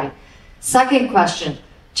iodine? Second question,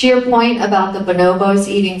 to your point about the bonobos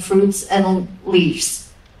eating fruits and leaves.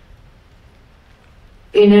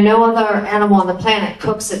 No other animal on the planet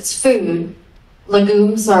cooks its food.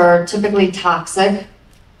 Legumes are typically toxic,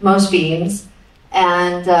 most beans,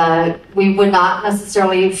 and we would not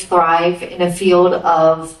necessarily thrive in a field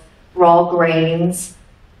of raw grains.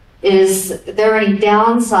 Is there any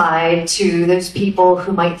downside to those people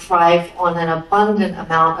who might thrive on an abundant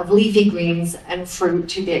amount of leafy greens and fruit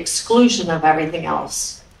to the exclusion of everything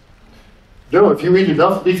else? No, if you eat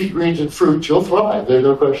enough leafy greens and fruit, you'll thrive. There's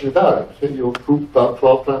no question about it. And you'll poop about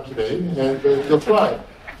 12 times a day, and you'll thrive.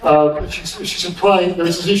 She's implying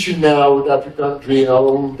there's this issue now with Dr. Gundry,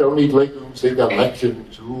 don't eat legumes, they've got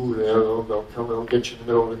lectins. Ooh, they'll come and get you in the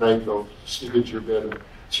middle of the night, they'll sneak into your bed and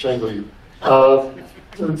strangle you.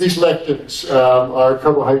 These lectins are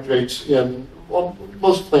carbohydrates in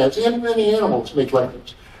most plants, and many animals make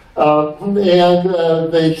lectins. And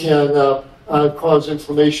they can cause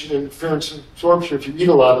inflammation, interference, and absorption if you eat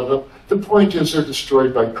a lot of them. The point is they're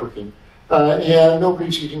destroyed by cooking. And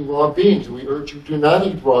nobody's eating raw beans. We urge you do not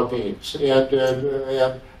eat raw beans.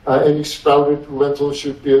 And any sprouted lentils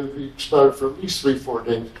should be sprouted for at least 3-4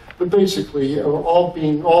 days. But basically, all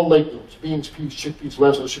legumes, beans, peas, chickpeas,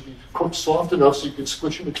 lentils should be cooked soft enough so you can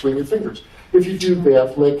squish them between your fingers. If you do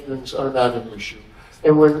that, lectins are not an issue.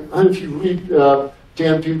 And if you read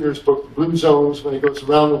Dan Buettner's book, The Blue Zones, when he goes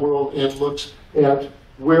around the world and looks at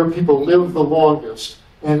where people live the longest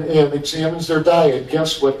and examines their diet,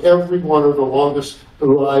 guess what every one of the longest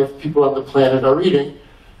alive people on the planet are eating?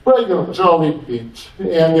 Legumes. They're all eating beans.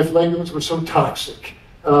 And if legumes were so toxic,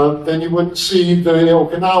 then you wouldn't see the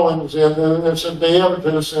Okinawans and the Sunday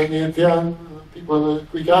Adventists and the Indian people in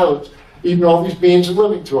the Greek islands eating all these beans and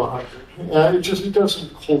living to 100. It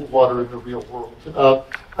doesn't hold water in the real world.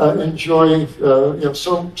 Enjoy,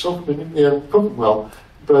 soak them and cook them well,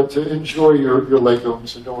 but enjoy your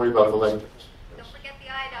legumes and don't worry about the legumes. Don't forget the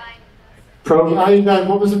iodine. The iodine,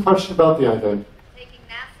 what was the question about the iodine? Taking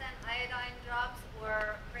nascent iodine drops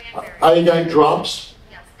or cranberries. Iodine drops?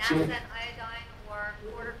 Yes, nascent iodine or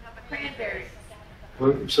quarter cup of cranberries.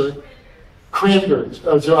 What, sorry? Cranberries.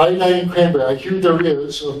 So iodine and cranberry. I hear there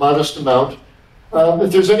is a modest amount.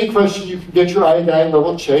 If there's any question, you can get your iodine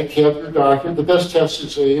level checked, have your doctor. The best test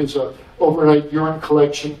is a overnight urine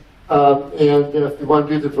collection. And if you want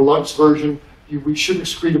to do the deluxe version, we should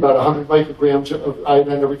excrete about 100 micrograms of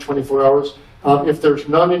iodine every 24 hours. If there's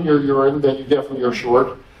none in your urine, then you definitely are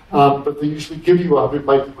short. But they usually give you 100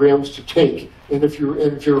 micrograms to take. And if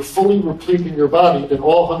you're fully replete in your body, then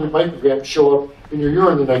all 100 micrograms show up in your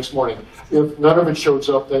urine the next morning. If none of it shows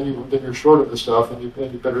up, then you're short of the stuff, and you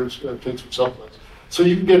better take some supplements. So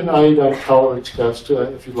you can get an iodine tolerance test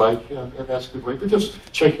if you like, and that's a good way. But just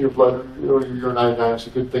checking your blood or your urine iodine is a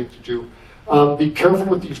good thing to do. Be careful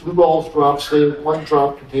with these Lugol's drops. One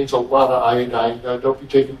drop contains a lot of iodine. Don't be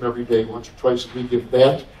taking them every day, once or twice a week, if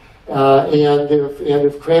that. And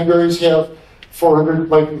if cranberries have 400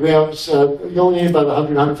 micrograms, you only need about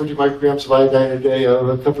 100, 150 micrograms of iodine a day.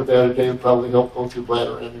 A cup of that a day would probably help both your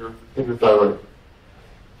bladder and your thyroid.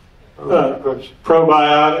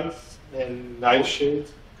 Probiotics and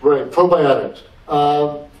nightshades. Right, probiotics.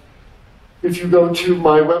 If you go to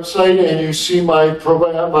my website and you see my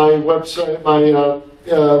webinar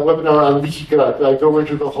on leaky gut, I go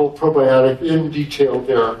into the whole probiotic in detail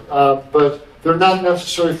there. But they're not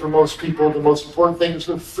necessary for most people. The most important thing is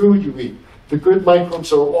the food you eat. The good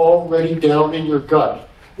microbes are already down in your gut.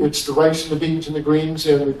 It's the rice and the beans and the greens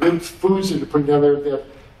and the good foods that you put down there that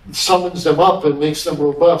summons them up and makes them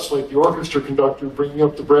robust, like the orchestra conductor bringing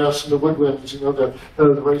up the brass and the woodwinds,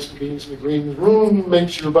 the rice and beans and the greens,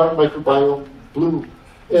 makes your microbiome bloom.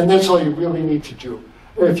 And that's all you really need to do.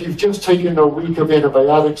 If you've just taken a week of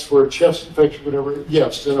antibiotics for a chest infection, whatever,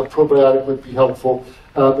 yes, then a probiotic would be helpful,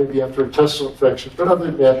 maybe after a intestinal infection. But other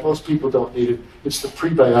than that, most people don't need it. It's the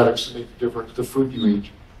prebiotics that make the difference, the food you eat.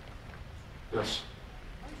 Yes.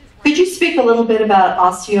 Could you speak a little bit about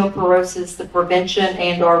osteoporosis, the prevention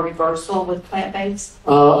and or reversal with plant-based?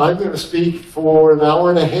 I'm going to speak for an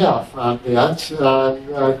hour and a half on that.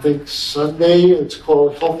 I think Sunday, it's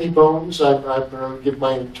called Healthy Bones. I'm going to give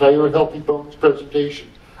my entire Healthy Bones presentation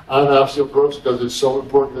on osteoporosis because it's so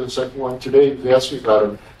important to the second one today. You asked me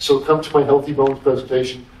about it. So come to my Healthy Bones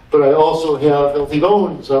presentation. But I also have Healthy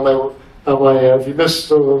Bones on my If you missed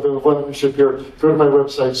the one initiative here, go to my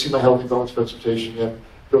website, see my Healthy Bones presentation. And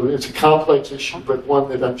it's a complex issue, but one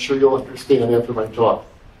that I'm sure you'll understand after my talk.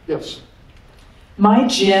 Yes? My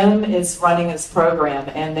gym is running this program,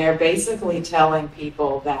 and they're basically telling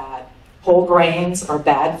people that whole grains are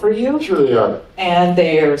bad for you. Sure they are. And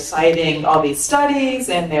they're citing all these studies,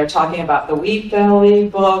 and they're talking about the Wheat Belly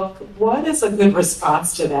book. What is a good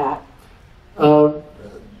response to that?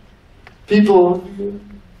 People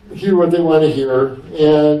hear what they want to hear,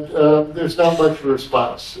 and there's not much of a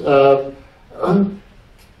response.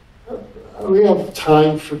 We have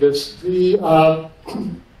time for this.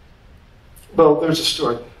 Well, there's a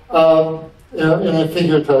story. And I think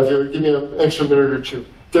if you give me an extra minute or two.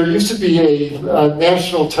 There used to be a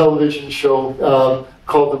national television show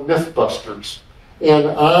called The Mythbusters. And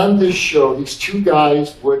on this show, these two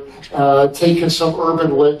guys would take in some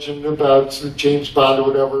urban legend about James Bond or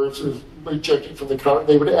whatever, ejecting from the car.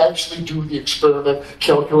 They would actually do the experiment,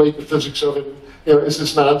 calculate the physics of it. Is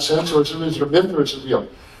this nonsense, or is it a myth, or is it real?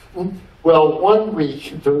 Well, one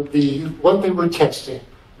week, what they were testing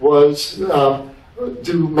was,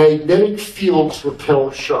 do magnetic fields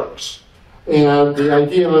repel sharks? And the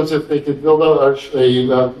idea was if they could build a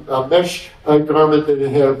mesh garment that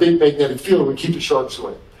had a big magnetic field, it would keep the sharks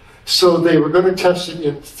away. So they were going to test it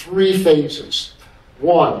in 3 phases.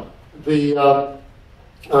 One, they had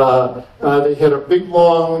a big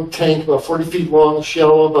long tank, about 40 feet long,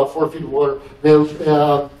 shallow, about 4 feet of water.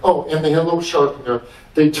 And they had a little shark in there.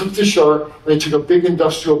 They took the shark, they took a big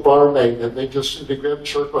industrial bar magnet, they grabbed the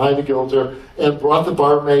shark behind the gills there and brought the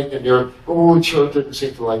bar magnet in there. Oh, the shark didn't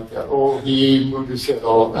seem to like that. Oh, he moved his head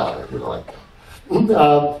all about it, didn't like that.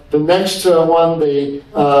 The next one, they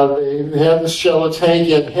had this shallow tank,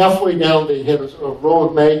 and halfway down they had a row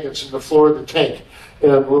of magnets in the floor of the tank.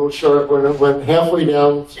 And the little shark went halfway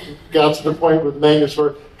down, got to the point where the magnets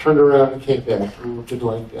were, turned around and came back. Oh, didn't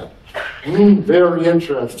like that. Very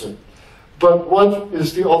interesting. But what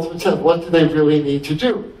is the ultimate test? What do they really need to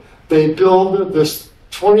do? They build this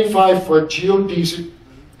 25-foot geodesic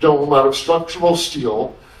dome out of structural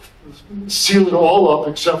steel, seal it all up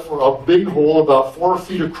except for a big hole about 4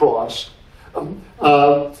 feet across.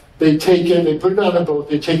 They put it on a boat,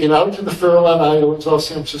 they take it out to the Farallon Islands off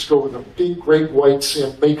San Francisco with a big, great white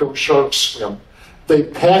sand, mako shark swim. They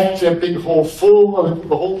packed that big hole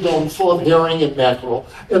the whole dome full of herring and mackerel,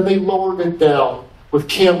 and they lowered it down with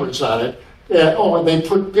cameras on it. And they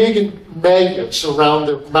put big magnets around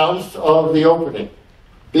the mouth of the opening,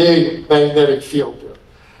 big magnetic field there.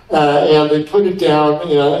 And they put it down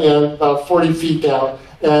and about 40 feet down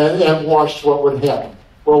and watched what would happen.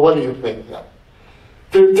 Well, what do you think happened?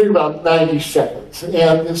 Think about 90 seconds,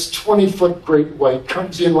 and this 20-foot great white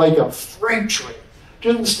comes in like a freight train.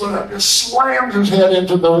 Didn't slow down, just slams his head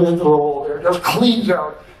into the hole there, just cleans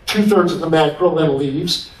out 2/3 of the mackerel and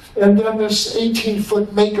leaves. And then this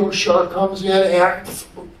 18-foot mako shark comes in and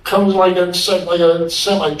comes like a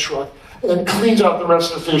semi-truck and cleans out the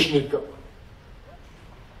rest of the fish and it goes.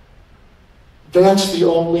 That's the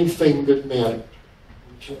only thing that mattered.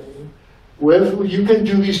 Okay? Whether you can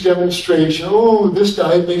do these demonstrations, this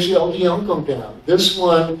diet makes the LDL go down. This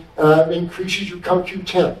one increases your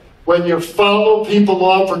CoQ10. When you follow people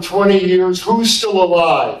on for 20 years, who's still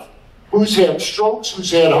alive? Who's had strokes?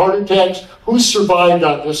 Who's had heart attacks? Who's survived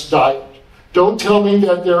on this diet? Don't tell me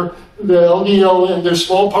that the LDL and their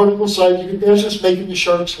small particle size, that's just making the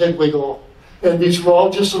shark's head wiggle. And these are all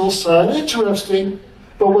just little signs. Interesting.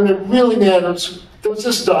 But when it really matters, does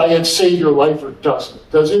this diet save your life or doesn't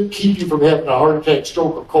it? Does it keep you from having a heart attack,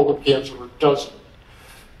 stroke, or colon cancer, or doesn't it?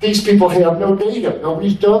 These people have no data.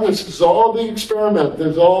 Nobody's done this. It's all a big experiment.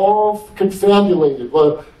 It's all confabulated.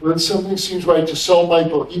 Well, when something seems right to sell my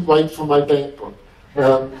book, eat right from my bank book.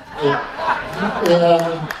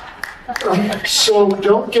 So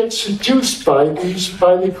don't get seduced by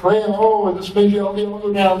the claim, this made you LDL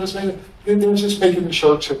go down, they're just making the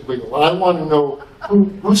shark's head wiggle. I want to know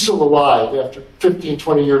who's still alive after 15,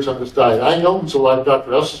 20 years on this diet. I know who's alive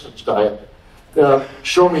Dr. Esselstyn's diet.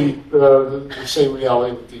 Show me the same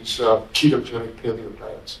reality with these ketogenic paleo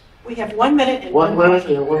diets. We have 1 minute and one minute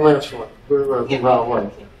and one last one. Round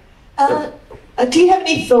one. Do you have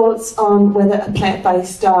any thoughts on whether a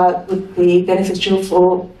plant-based diet would be beneficial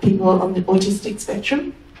for people on the autistic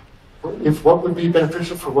spectrum? If what would be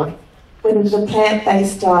beneficial for what? Whether the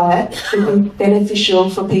plant-based diet would be beneficial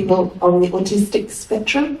for people on the autistic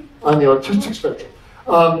spectrum? On the autistic spectrum?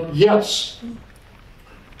 Yes.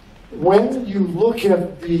 When you look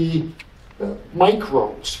at the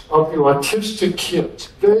microbes of your autistic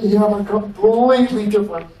kids, they have a completely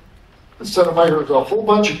different set of microbes, a whole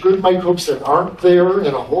bunch of good microbes that aren't there, and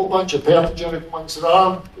a whole bunch of pathogenic ones that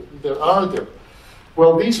are there.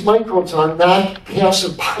 Well, these microbes are not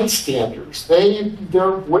passive bystanders.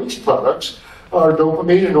 Their waste products are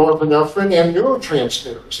dopamine and norepinephrine and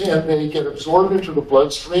neurotransmitters, and they get absorbed into the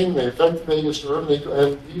bloodstream, they affect the vagus nerve,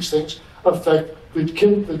 and these things affect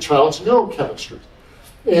the child's neurochemistry.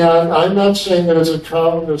 And I'm not saying that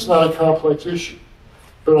it's not a complex issue,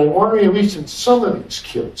 but I'm wondering, at least in some of these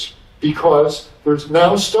kids, because there's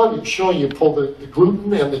now studies showing you pull the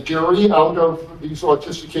gluten and the dairy out of these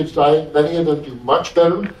autistic kids' diet, many of them do much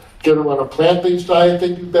better. Get them on a plant-based diet,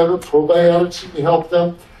 they do better. Probiotics seem to help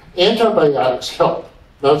them. Antibiotics help.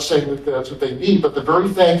 Not saying that that's what they need, but the very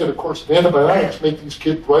fact that, of course, antibiotics make these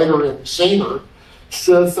kids brighter and saner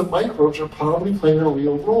says the microbes are probably playing a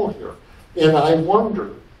real role here. And I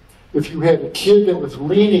wonder if you had a kid that was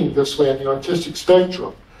leaning this way on the autistic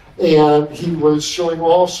spectrum, and he was showing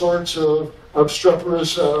all sorts of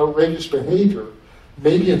obstreperous, outrageous behavior,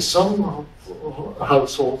 maybe in some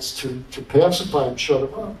households to pacify and shut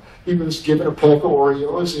him up, he was given a pack of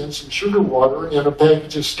Oreos and some sugar water and a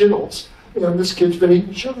package of Skittles, and this kid's been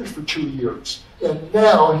eating sugars for 2 years, and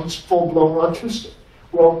now he's full-blown autistic.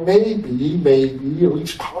 Well, maybe, at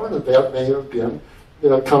least part of that may have been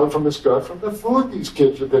coming from his gut from the food these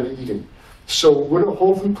kids have been eating. So would a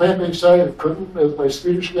whole food plant-based diet, couldn't, as my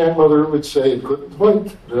Swedish grandmother would say, it couldn't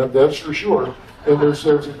wait, that's for sure. And there's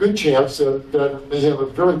a good chance that it may have a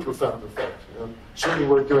very profound effect. And certainly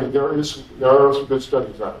we're doing, there are some good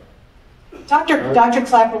studies on it. Dr.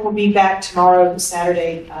 Klaper will be back tomorrow,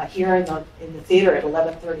 Saturday, here in the theater at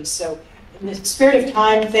 11:30. So in the spirit of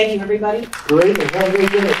time, thank you, everybody. Great, and have a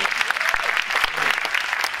great day.